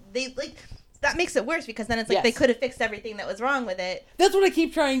 And so that makes it worse, because then it's like they could have fixed everything that was wrong with it. That's what I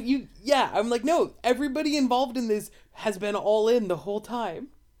keep trying. I'm like, no, everybody involved in this has been all in the whole time.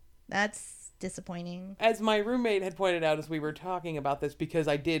 That's disappointing. As my roommate had pointed out as we were talking about this, because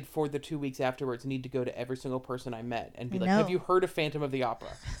I did, for the 2 weeks afterwards, need to go to every single person I met and be like, have you heard of Phantom of the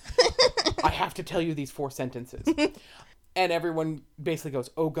Opera? I have to tell you these 4 sentences. And everyone basically goes,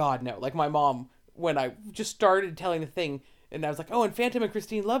 oh God, no. Like my mom, when I just started telling the thing, and I was like, oh, and Phantom and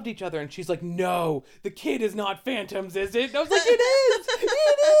Christine loved each other. And she's like, no, the kid is not Phantoms, is it? And I was like, it is!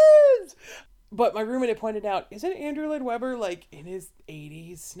 It is! But my roommate had pointed out, isn't Andrew Lloyd Webber, like, in his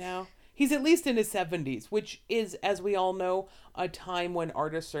 80s now? He's at least in his 70s, which is, as we all know, a time when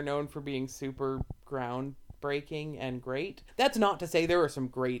artists are known for being super groundbreaking and great. That's not to say there are some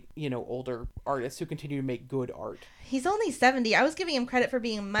great, older artists who continue to make good art. He's only 70. I was giving him credit for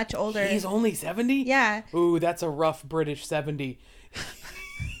being much older. He's only 70? Yeah. Ooh, that's a rough British 70.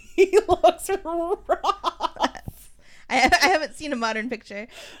 He looks rough. I haven't seen a modern picture.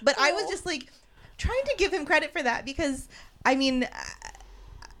 But I was just, like, trying to give him credit for that because,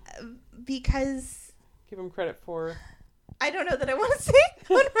 because... Give him credit for... I don't know that I want to say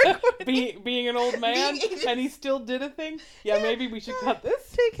on recording. being an old man and he still did a thing? Yeah, maybe we should cut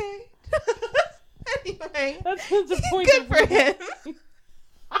this. Okay. Anyway. That's the point. Good for him.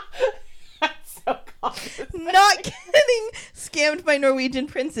 That's so common. Not getting scammed by Norwegian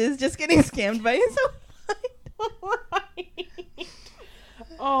princes, just getting scammed by his own right.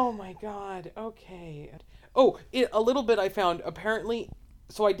 Oh my God. Okay. Oh, a little bit I found apparently...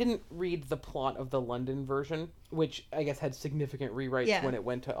 So I didn't read the plot of the London version, which I guess had significant rewrites when it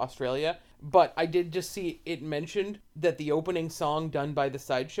went to Australia. But I did just see it mentioned that the opening song done by the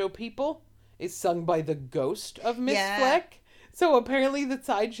Sideshow people is sung by the ghost of Miss Fleck. So apparently the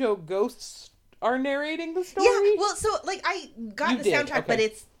Sideshow ghosts are narrating the story. Yeah, well, so, like, I got the soundtrack, but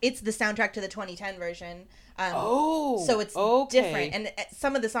it's the soundtrack to the 2010 version. So it's different, and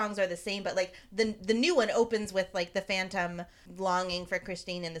some of the songs are the same, but, like, the new one opens with, like, the Phantom longing for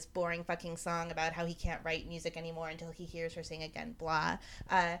Christine in this boring fucking song about how he can't write music anymore until he hears her sing again, blah.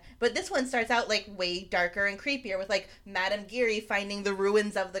 But this one starts out, like, way darker and creepier with, like, Madame Geary finding the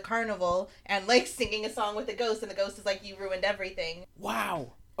ruins of the carnival and, like, singing a song with the ghost, and the ghost is like, you ruined everything.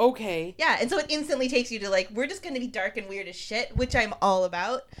 Wow. Okay. Yeah, and so it instantly takes you to, like, we're just going to be dark and weird as shit, which I'm all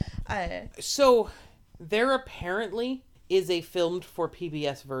about. So... There apparently is a filmed for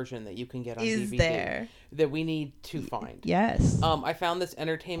PBS version that you can get on DVD. There? That we need to find. Yes. I found this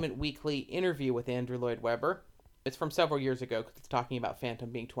Entertainment Weekly interview with Andrew Lloyd Webber. It's from several years ago because it's talking about Phantom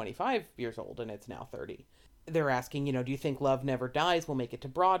being 25 years old and it's now 30. They're asking, do you think Love Never Dies will make it to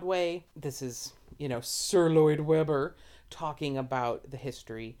Broadway? This is, Sir Lloyd Webber talking about the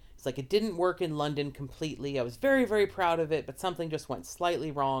history. It's like, it didn't work in London completely. I was very, very proud of it, but something just went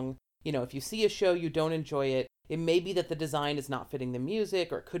slightly wrong. If you see a show, you don't enjoy it. It may be that the design is not fitting the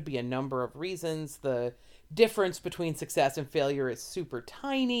music, or it could be a number of reasons. The difference between success and failure is super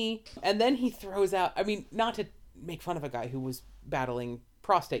tiny. And then he throws out, not to make fun of a guy who was battling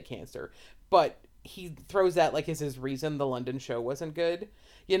prostate cancer, but he throws out, like, as his reason the London show wasn't good.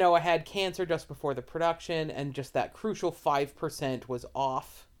 I had cancer just before the production, and just that crucial 5% was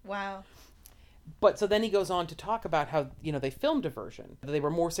off. Wow. But so then he goes on to talk about how, they filmed a version. They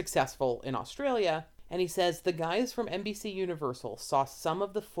were more successful in Australia. And he says the guys from NBC Universal saw some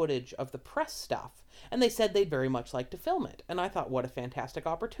of the footage of the press stuff, and they said they'd very much like to film it. And I thought, what a fantastic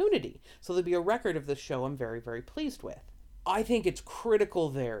opportunity. So there'll be a record of the show I'm very, very pleased with. I think it's critical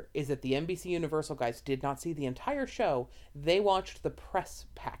there is that the NBC Universal guys did not see the entire show. They watched the press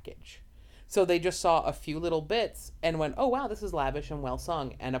package. So they just saw a few little bits and went, oh, wow, this is lavish and well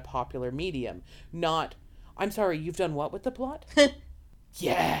sung and a popular medium. Not, I'm sorry, you've done what with the plot?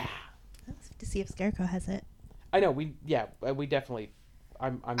 Yeah. Let's to see if Scarecrow has it. I know, we definitely,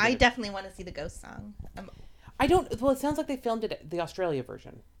 I definitely want to see the ghost song. Well, it sounds like they filmed it, the Australia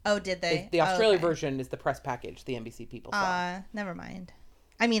version. Oh, did they? The Australia version is the press package the NBC people saw. Never mind.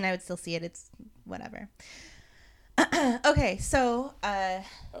 I mean, I would still see it. It's whatever. Okay, so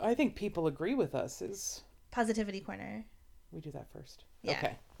I think people agree with us is Positivity Corner. We do that first. Yeah.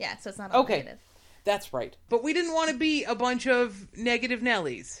 Okay. Yeah, so it's not all negative. That's right. But we didn't want to be a bunch of negative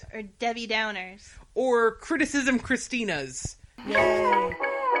Nellies. Or Debbie Downers. Or criticism Christinas. Yay.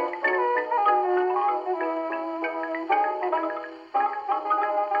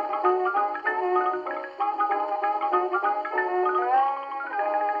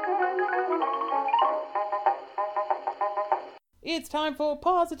 It's time for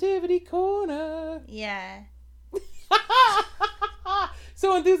Positivity Corner. Yeah.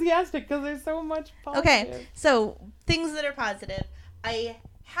 So enthusiastic because there's so much positive. Okay, so things that are positive. I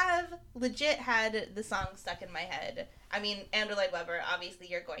have legit had the song stuck in my head. I mean, Andrew Lloyd Webber, obviously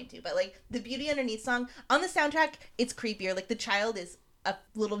you're going to, but like the Beauty Underneath song on the soundtrack, it's creepier. Like the child is a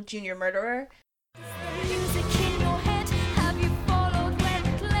little junior murderer.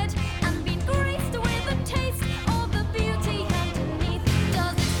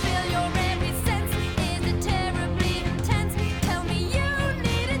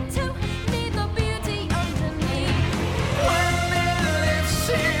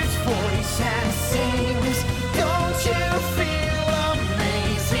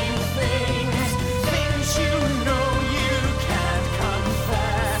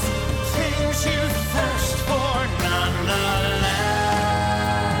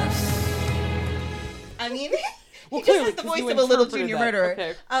 He just has the voice of a little junior murderer.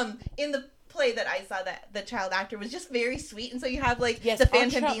 Okay. In the play that I saw, that the child actor was just very sweet, and so you have like yes, the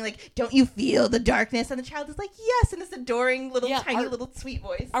Phantom being like, "Don't you feel the darkness?" and the child is like, "Yes," and this adoring little tiny little sweet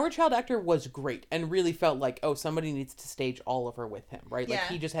voice. Our child actor was great and really felt like, oh, somebody needs to stage Oliver with him, right? Like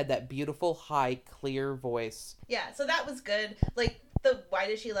he just had that beautiful, high, clear voice. Yeah, so that was good. Like the "Why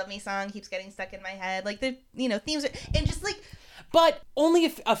Does She Love Me" song keeps getting stuck in my head. Like the themes and just like, but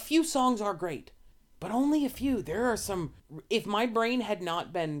only a few songs are great. But only a few. There are some... If my brain had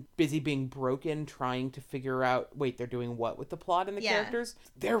not been busy being broken trying to figure out, wait, they're doing what with the plot and the characters?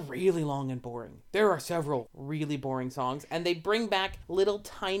 They're really long and boring. There are several really boring songs, and they bring back little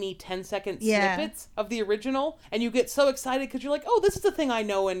tiny 10-second snippets of the original, and you get so excited because you're like, oh, this is the thing I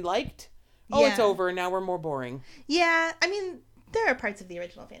know and liked. Oh, it's over, and now we're more boring. Yeah, I mean, there are parts of the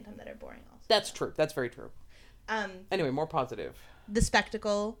original Phantom that are boring also. That's true. That's very true. Anyway, more positive. The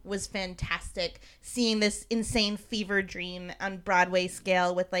spectacle was fantastic. Seeing this insane fever dream on Broadway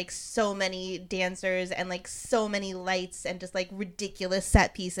scale with like so many dancers and like so many lights and just like ridiculous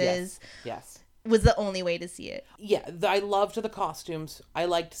set pieces. Yes. Was the only way to see it. Yeah, I loved the costumes. I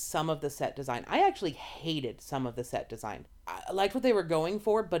liked some of the set design. I actually hated some of the set design. I liked what they were going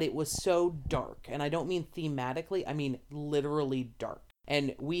for, but it was so dark. And I don't mean thematically, I mean literally dark.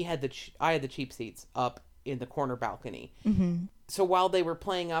 And I had the cheap seats up in the corner balcony. Mm-hmm. So while they were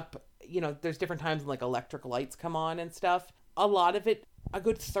playing up, there's different times when like electric lights come on and stuff. A lot of it, a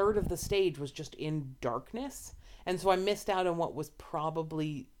good third of the stage was just in darkness. And so I missed out on what was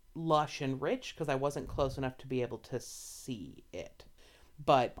probably lush and rich because I wasn't close enough to be able to see it.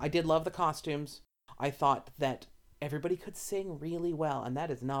 But I did love the costumes. I thought that everybody could sing really well, and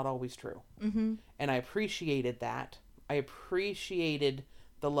that is not always true. Mm-hmm. And I appreciated that. I appreciated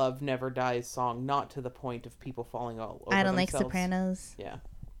the Love Never Dies song, not to the point of people falling all over I don't themselves. like Sopranos. Yeah.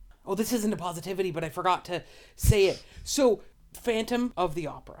 Oh, this isn't a positivity, but I forgot to say it. So, Phantom of the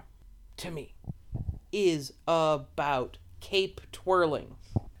Opera, to me, is about cape twirling.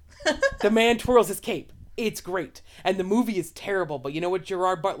 The man twirls his cape. It's great. And the movie is terrible, but you know what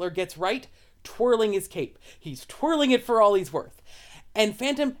Gerard Butler gets right? Twirling his cape. He's twirling it for all he's worth. And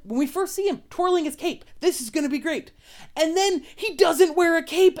Phantom, when we first see him twirling his cape, this is going to be great. And then he doesn't wear a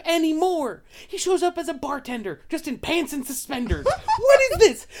cape anymore. He shows up as a bartender, just in pants and suspenders. What is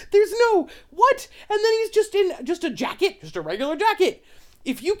this? There's no, what? And then he's just in just a jacket, just a regular jacket.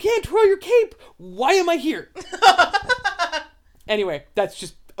 If you can't twirl your cape, why am I here? Anyway, that's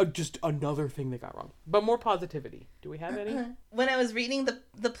just another thing they got wrong. But more positivity. Do we have any? When I was reading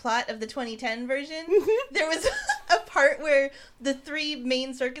the plot of the 2010 version, there was a part where the three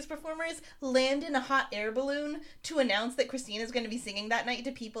main circus performers land in a hot air balloon to announce that Christine is going to be singing that night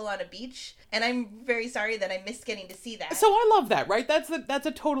to people on a beach. And I'm very sorry that I missed getting to see that. So I love that, right? That's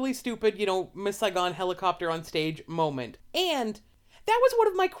a totally stupid, Miss Saigon helicopter on stage moment. And That was one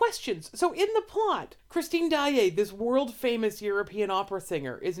of my questions. So in the plot, Christine Daae, this world-famous European opera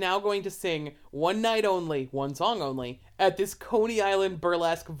singer, is now going to sing one night only, one song only, at this Coney Island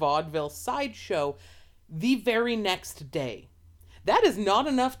burlesque vaudeville sideshow the very next day. That is not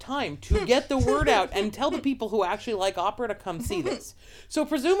enough time to get the word out and tell the people who actually like opera to come see this. So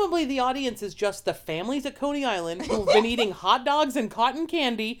presumably the audience is just the families at Coney Island who've been eating hot dogs and cotton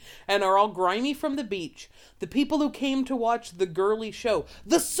candy and are all grimy from the beach. The people who came to watch the girly show.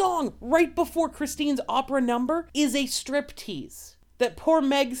 The song right before Christine's opera number is a striptease that poor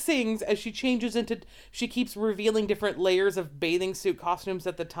Meg sings as she changes into, she keeps revealing different layers of bathing suit costumes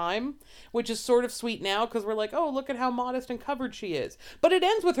at the time, which is sort of sweet now because we're like, oh, look at how modest and covered she is. But it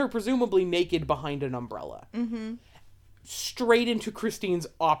ends with her presumably naked behind an umbrella. Mm-hmm. Straight into Christine's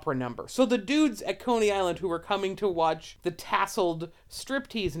opera number. So the dudes at Coney Island who are coming to watch the tasseled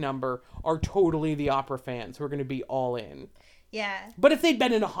striptease number are totally the opera fans who are going to be all in. Yeah. But if they'd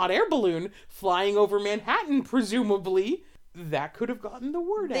been in a hot air balloon flying over Manhattan, presumably, that could have gotten the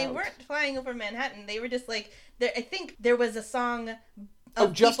word out. They weren't flying over Manhattan. They were just like, I think there was a song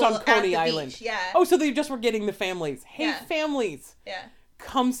of just on Coney Island. Beach. Yeah. Oh, so they just were getting the families. Hey, yeah. Families. Yeah.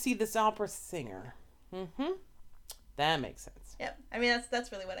 Come see this opera singer. Mm-hmm. That makes sense. Yep. I mean, that's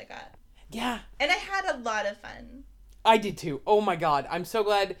really what I got. Yeah. And I had a lot of fun. I did too. Oh my God. I'm so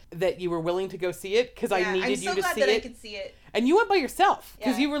glad that you were willing to go see it because I needed you to see it. I'm so glad that I could see it. And you went by yourself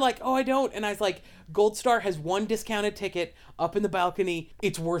because Yeah. you were like, oh, I don't. And I was like, Gold Star has one discounted ticket up in the balcony.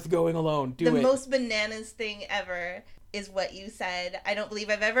 It's worth going alone. Do it. The most bananas thing ever is what you said. I don't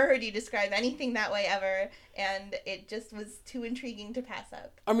believe I've ever heard you describe anything that way ever. And it just was too intriguing to pass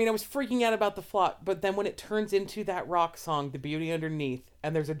up. I mean, I was freaking out about the plot, but then when it turns into that rock song, The Beauty Underneath,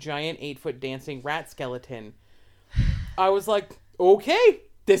 and there's a giant 8-foot dancing rat skeleton, I was like, okay,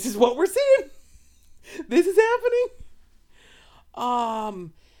 this is what we're seeing. This is happening.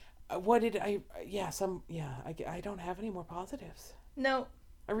 What did I don't have any more positives. No.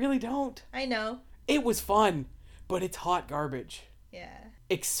 I really don't. I know. It was fun, but it's hot garbage. Yeah.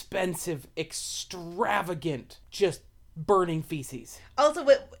 Expensive, extravagant, just burning feces. Also,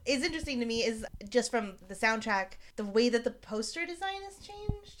 what is interesting to me is just from the soundtrack, the way that the poster design has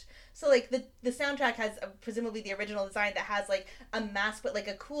changed. So, like, the soundtrack has presumably the original design that has, like, a mask, but, like,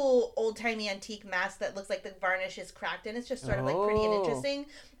 a cool old-timey antique mask that looks like the varnish is cracked, and it's just sort of, like, pretty and interesting,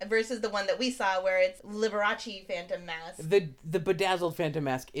 versus the one that we saw where it's Liberace Phantom mask. The bedazzled Phantom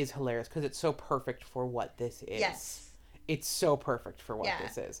mask is hilarious because it's so perfect for what this is. Yes. It's so perfect for what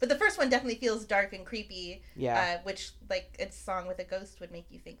this is. But the first one definitely feels dark and creepy. Yeah. Which, like, its song with a ghost would make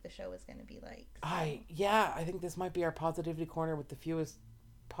you think the show was going to be like. So. I think this might be our positivity corner with the fewest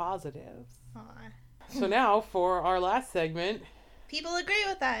positives. Aww. So now for our last segment. People agree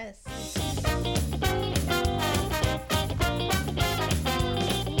with us.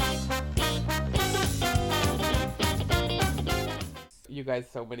 You guys,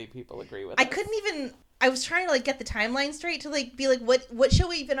 so many people agree with us. I couldn't even. I was trying to, like, get the timeline straight to, like, be like, what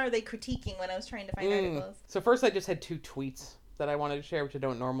show even are they critiquing when I was trying to find articles? So first I just had 2 tweets that I wanted to share, which I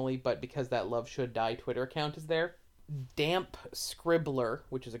don't normally, but because that Love Should Die Twitter account is there. Damp Scribbler,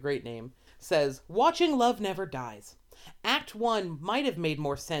 which is a great name, says, watching Love Never Dies. Act 1 might have made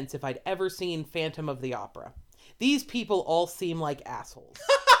more sense if I'd ever seen Phantom of the Opera. These people all seem like assholes.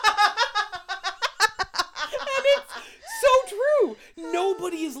 And it's so true.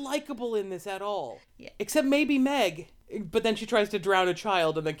 Nobody is likable in this at all. Yeah. Except maybe Meg. But then she tries to drown a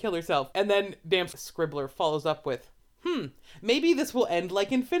child and then kill herself. And then Damp Scribbler follows up with, maybe this will end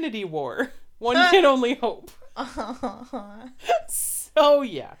like Infinity War. One can only hope. So,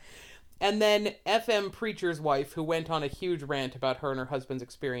 yeah. And then FM Preacher's wife, who went on a huge rant about her and her husband's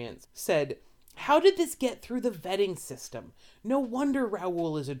experience, said, how did this get through the vetting system? No wonder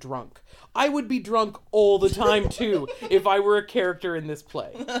Raoul is a drunk. I would be drunk all the time, too, if I were a character in this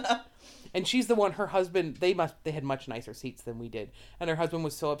play. And she's the one, her husband, they had much nicer seats than we did. And her husband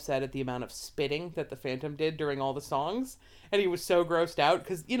was so upset at the amount of spitting that the Phantom did during all the songs. And he was so grossed out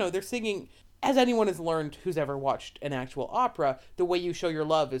because, they're singing... As anyone has learned who's ever watched an actual opera, the way you show your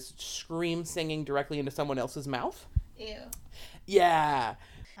love is scream singing directly into someone else's mouth. Ew. Yeah.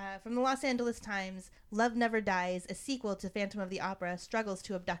 From the Los Angeles Times, Love Never Dies, a sequel to Phantom of the Opera, Struggles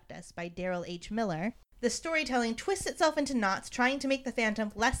to Abduct Us by Daryl H. Miller. The storytelling twists itself into knots, trying to make the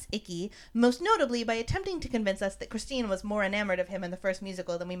Phantom less icky, most notably by attempting to convince us that Christine was more enamored of him in the first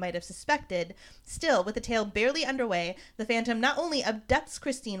musical than we might have suspected. Still, with the tale barely underway, the Phantom not only abducts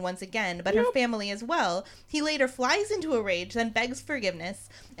Christine once again, but her family as well. He later flies into a rage, then begs forgiveness,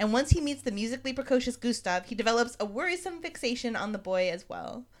 and once he meets the musically precocious Gustav, he develops a worrisome fixation on the boy as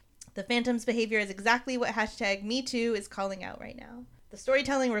well. The Phantom's behavior is exactly what #MeToo is calling out right now. The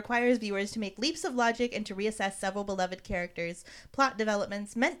storytelling requires viewers to make leaps of logic and to reassess several beloved characters. Plot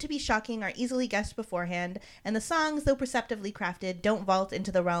developments meant to be shocking are easily guessed beforehand, and the songs, though perceptively crafted, don't vault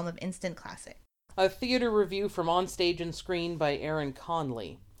into the realm of instant classic. A theater review from On Stage and Screen by Aaron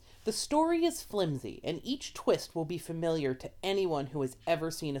Conley. The story is flimsy, and each twist will be familiar to anyone who has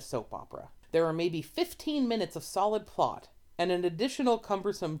ever seen a soap opera. There are maybe 15 minutes of solid plot, and an additional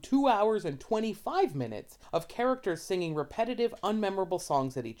cumbersome 2 hours and 25 minutes of characters singing repetitive, unmemorable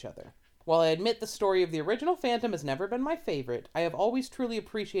songs at each other. While I admit the story of the original Phantom has never been my favorite, I have always truly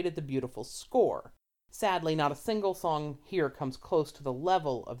appreciated the beautiful score. Sadly, not a single song here comes close to the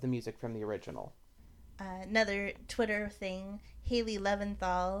level of the music from the original. Another Twitter thing, Haley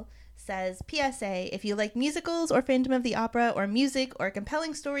Leventhal says, PSA, if you like musicals or Phantom of the Opera or music or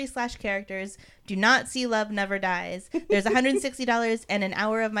compelling stories/characters, do not see Love Never Dies. There's $160 and an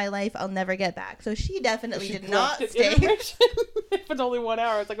hour of my life I'll never get back. So she definitely did not stay. If it's only 1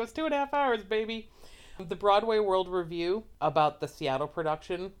 hour, it's like, it was 2.5 hours, baby. The Broadway World Review about the Seattle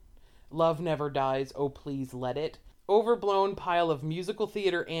production, Love Never Dies, Oh Please Let It. Overblown pile of musical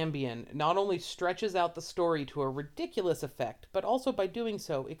theater ambient not only stretches out the story to a ridiculous effect, but also by doing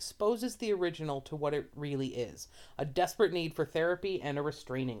so exposes the original to what it really is, a desperate need for therapy and a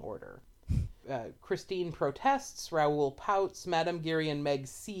restraining order. Christine protests, Raoul pouts, Madame Geary and Meg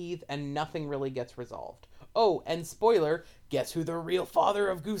seethe, and nothing really gets resolved. Oh, and spoiler, guess who the real father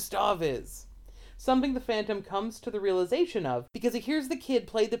of Gustave is? Something the Phantom comes to the realization of because he hears the kid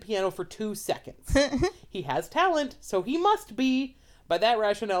play the piano for 2 seconds. He has talent, so he must be. By that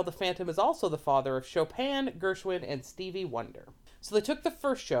rationale, the Phantom is also the father of Chopin, Gershwin, and Stevie Wonder. So they took the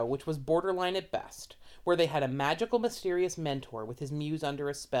first show, which was borderline at best, where they had a magical, mysterious mentor with his muse under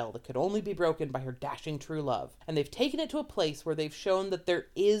a spell that could only be broken by her dashing true love, and they've taken it to a place where they've shown that there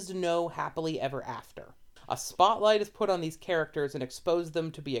is no happily ever after. A spotlight is put on these characters and exposed them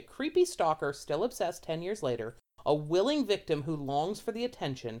to be a creepy stalker still obsessed 10 years later, a willing victim who longs for the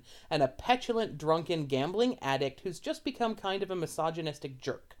attention, and a petulant, drunken, gambling addict who's just become kind of a misogynistic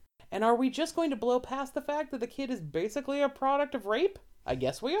jerk. And are we just going to blow past the fact that the kid is basically a product of rape? I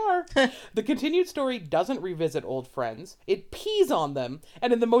guess we are. The continued story doesn't revisit old friends. It pees on them,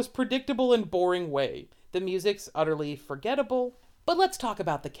 and in the most predictable and boring way. The music's utterly forgettable. But let's talk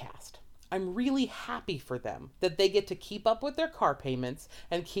about the cast. I'm really happy for them that they get to keep up with their car payments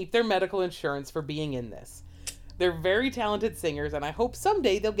and keep their medical insurance for being in this. They're very talented singers, and I hope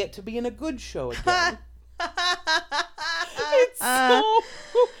someday they'll get to be in a good show again. It's so...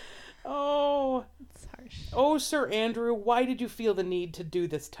 Oh. It's harsh. Oh, Sir Andrew, why did you feel the need to do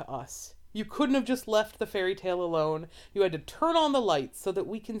this to us? You couldn't have just left the fairy tale alone. You had to turn on the lights so that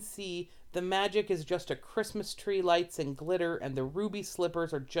we can see the magic is just a Christmas tree, lights and glitter, and the ruby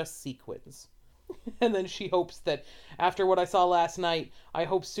slippers are just sequins. And then she hopes that after what I saw last night, I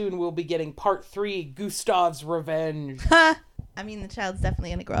hope soon we'll be getting part 3, Gustave's Revenge. I mean, the child's definitely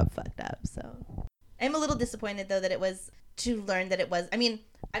going to grow up fucked up, so. I'm a little disappointed, though, that it was to learn that it was,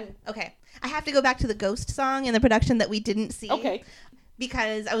 okay. I have to go back to the Ghost song in the production that we didn't see. Okay.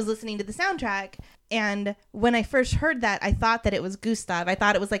 Because I was listening to the soundtrack, and when I first heard that, I thought that it was Gustave. I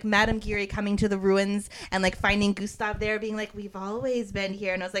thought it was like Madame Geary coming to the ruins and like finding Gustave there, being like, we've always been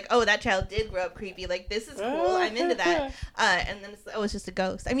here. And I was like, oh, that child did grow up creepy. Like, this is cool. I'm into that. And then it's just a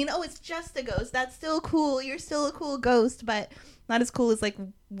ghost. I mean, it's just a ghost. That's still cool. You're still a cool ghost, but not as cool as like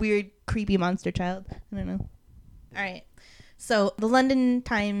weird, creepy monster child. I don't know. All right. So the London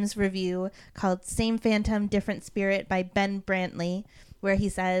Times review called Same Phantom, Different Spirit by Ben Brantley, where he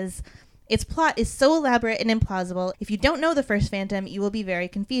says, its plot is so elaborate and implausible. If you don't know the first Phantom, you will be very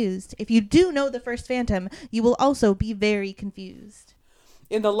confused. If you do know the first Phantom, you will also be very confused.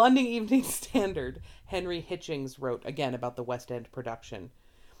 In the London Evening Standard, Henry Hitchings wrote, again about the West End production,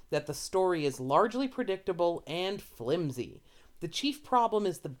 that the story is largely predictable and flimsy. The chief problem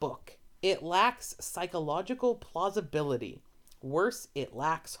is the book. It lacks psychological plausibility. Worse, it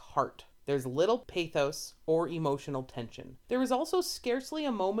lacks heart. There's little pathos or emotional tension. There is also scarcely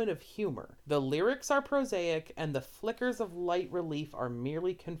a moment of humor. The lyrics are prosaic, and the flickers of light relief are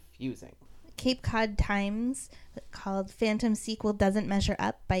merely confusing. Cape Cod Times, called Phantom Sequel Doesn't Measure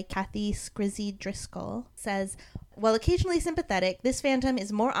Up by Kathy Scrizzy Driscoll, says, while occasionally sympathetic, this Phantom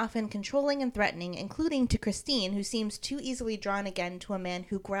is more often controlling and threatening, including to Christine, who seems too easily drawn again to a man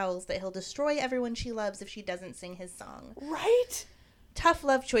who growls that he'll destroy everyone she loves if she doesn't sing his song. Right? Tough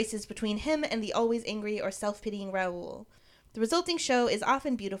love choices between him and the always angry or self-pitying Raoul. The resulting show is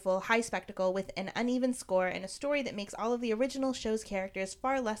often beautiful, high spectacle, with an uneven score and a story that makes all of the original show's characters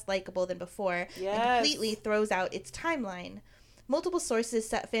far less likable than before, and completely throws out its timeline. Multiple sources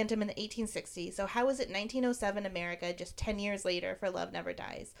set Phantom in the 1860s, so how is it 1907 America just 10 years later for Love Never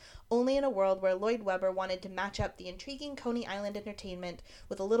Dies? Only in a world where Lloyd Webber wanted to match up the intriguing Coney Island entertainment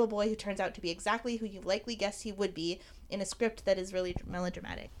with a little boy who turns out to be exactly who you likely guessed he would be in a script that is really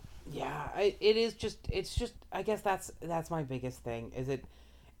melodramatic. Yeah, it's just, I guess that's my biggest thing, is it,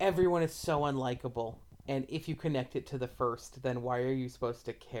 everyone is so unlikable. And if you connect it to the first, then why are you supposed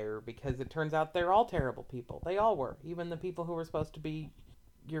to care? Because it turns out they're all terrible people. They all were. Even the people who were supposed to be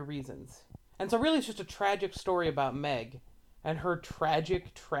your reasons. And so really it's just a tragic story about Meg and her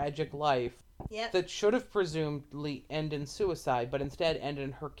tragic, tragic life. Yep. That should have presumably ended in suicide, but instead ended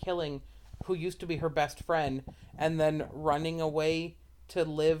in her killing who used to be her best friend and then running away to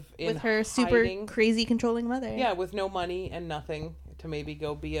live in with her super hiding. Crazy controlling mother. Yeah, with no money and nothing to maybe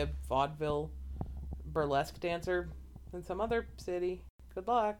go be a vaudeville burlesque dancer in some other city. Good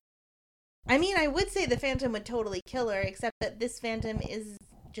luck. I mean, I would say the Phantom would totally kill her, except that this Phantom is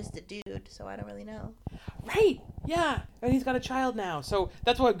just a dude, so I don't really know. Right. Yeah. And he's got a child now. So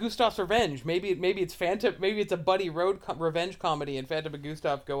that's what Gustav's Revenge. Maybe it's Phantom. Maybe it's a buddy road revenge comedy, and Phantom and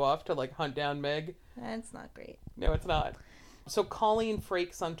Gustav go off to like hunt down Meg. That's not great. No, it's not. So Colleen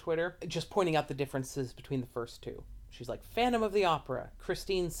Frakes on Twitter, just pointing out the differences between the first two. She's like, Phantom of the Opera.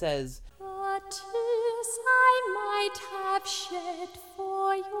 Christine says, The tears I might have shed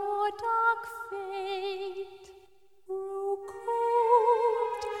for your dark fate grew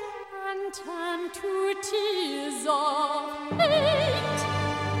cold and turned to tears of hate.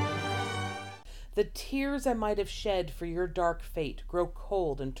 The tears I might have shed for your dark fate grow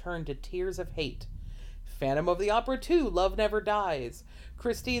cold and turn to tears of hate. Phantom of the Opera 2, Love Never Dies.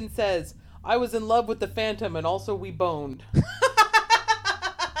 Christine says, I was in love with the Phantom and also we boned.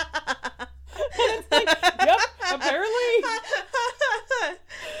 Yep, apparently.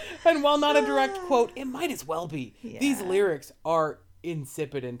 And while not a direct quote, it might as well be. Yeah. These lyrics are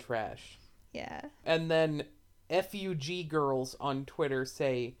insipid and trash. Yeah. And then FUG girls on Twitter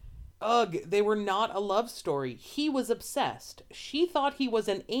say, ugh, they were not a love story. He was obsessed. She thought he was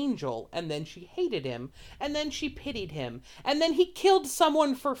an angel, and then she hated him, and then she pitied him, and then he killed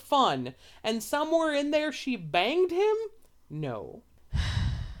someone for fun, and somewhere in there she banged him? No.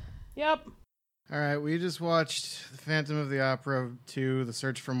 Yep. All right, we just watched Phantom of the Opera 2, The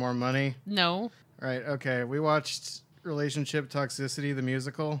Search for More Money. No. All right, okay. We watched Relationship Toxicity, the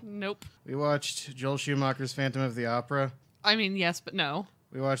musical. Nope. We watched Joel Schumacher's Phantom of the Opera. I mean, yes, but no.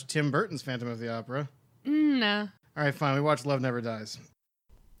 We watched Tim Burton's Phantom of the Opera. Nah. All right, fine. We watched Love Never Dies.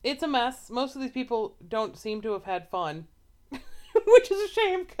 It's a mess. Most of these people don't seem to have had fun, which is a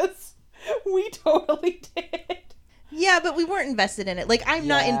shame because we totally did. Yeah, but we weren't invested in it. Like, I'm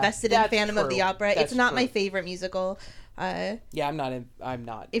not invested in that's Phantom of the true. Opera. That's It's not true. my favorite musical. Yeah, I'm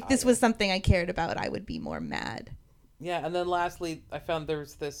not. If this either. was something I cared about, I would be more mad. Yeah, and then lastly, I found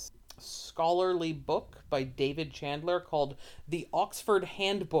there's this scholarly book by David Chandler called The Oxford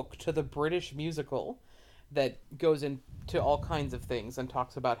Handbook to the British Musical that goes into all kinds of things and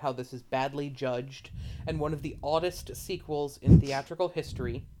talks about how this is badly judged and one of the oddest sequels in theatrical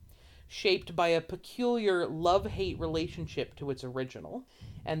history, shaped by a peculiar love-hate relationship to its original.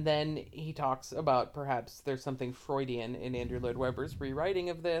 And then he talks about perhaps there's something Freudian in Andrew Lloyd Webber's rewriting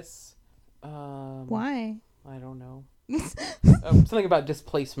of this. Why? I don't know. Something about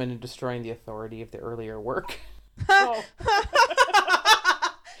displacement and destroying the authority of the earlier work. Oh.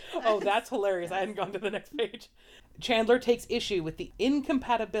 Oh, that's hilarious. I hadn't gone to the next page. Chandler takes issue with the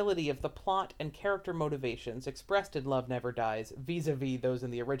incompatibility of the plot and character motivations expressed in Love Never Dies vis-a-vis those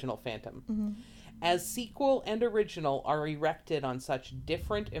in the original Phantom. Mm-hmm. As sequel and original are erected on such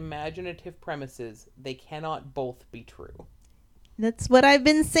different imaginative premises, they cannot both be true. That's what I've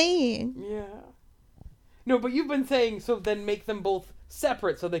been saying. Yeah. No, but you've been saying, so then make them both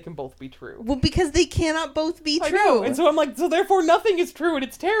separate so they can both be true. Well, because they cannot both be I true. know. And so I'm like, so therefore nothing is true and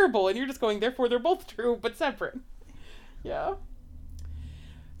it's terrible. And you're just going, therefore they're both true, but separate. Yeah.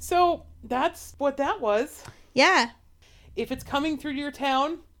 So that's what that was. Yeah. If it's coming through your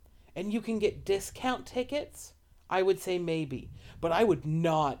town and you can get discount tickets, I would say maybe. But I would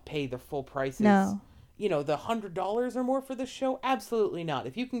not pay the full prices. No. You know, the $100 or more for this show? Absolutely not.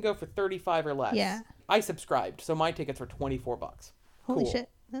 If you can go for $35 or less. Yeah. I subscribed, so my tickets were $24. Holy Cool. shit.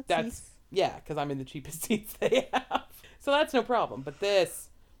 That's nice. Yeah, because I'm in the cheapest seats they have. So that's no problem. But this,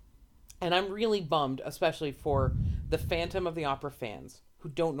 and I'm really bummed, especially for the Phantom of the Opera fans who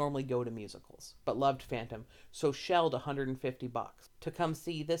don't normally go to musicals, but loved Phantom, so shelled $150 to come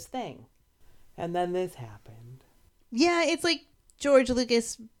see this thing. And then this happened. Yeah, it's like George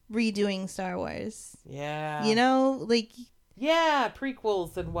Lucas redoing Star Wars. Yeah. You know, like... Yeah,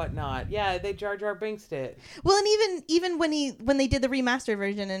 prequels and whatnot. Yeah, they Jar Jar Binks'd it. Well, and even when they did the remastered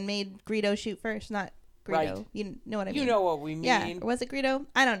version and made Greedo shoot first, not Greedo. Right. You know what I mean? You know what we mean. Yeah. Or was it Greedo?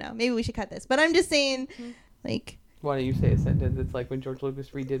 I don't know. Maybe we should cut this. But I'm just saying, like... Why don't you say a sentence? It's like when George Lucas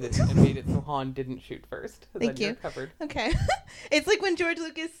redid it and made it so Han didn't shoot first. Thank you. You're covered. Okay. It's like when George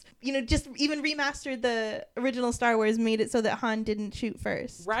Lucas, just even remastered the original Star Wars, made it so that Han didn't shoot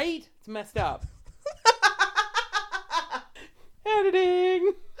first. Right? It's messed up.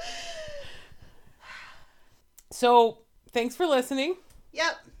 Editing. So, thanks for listening.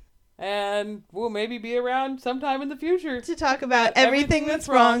 Yep. And we'll maybe be around sometime in the future To talk about everything that's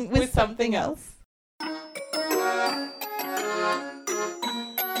wrong with something else.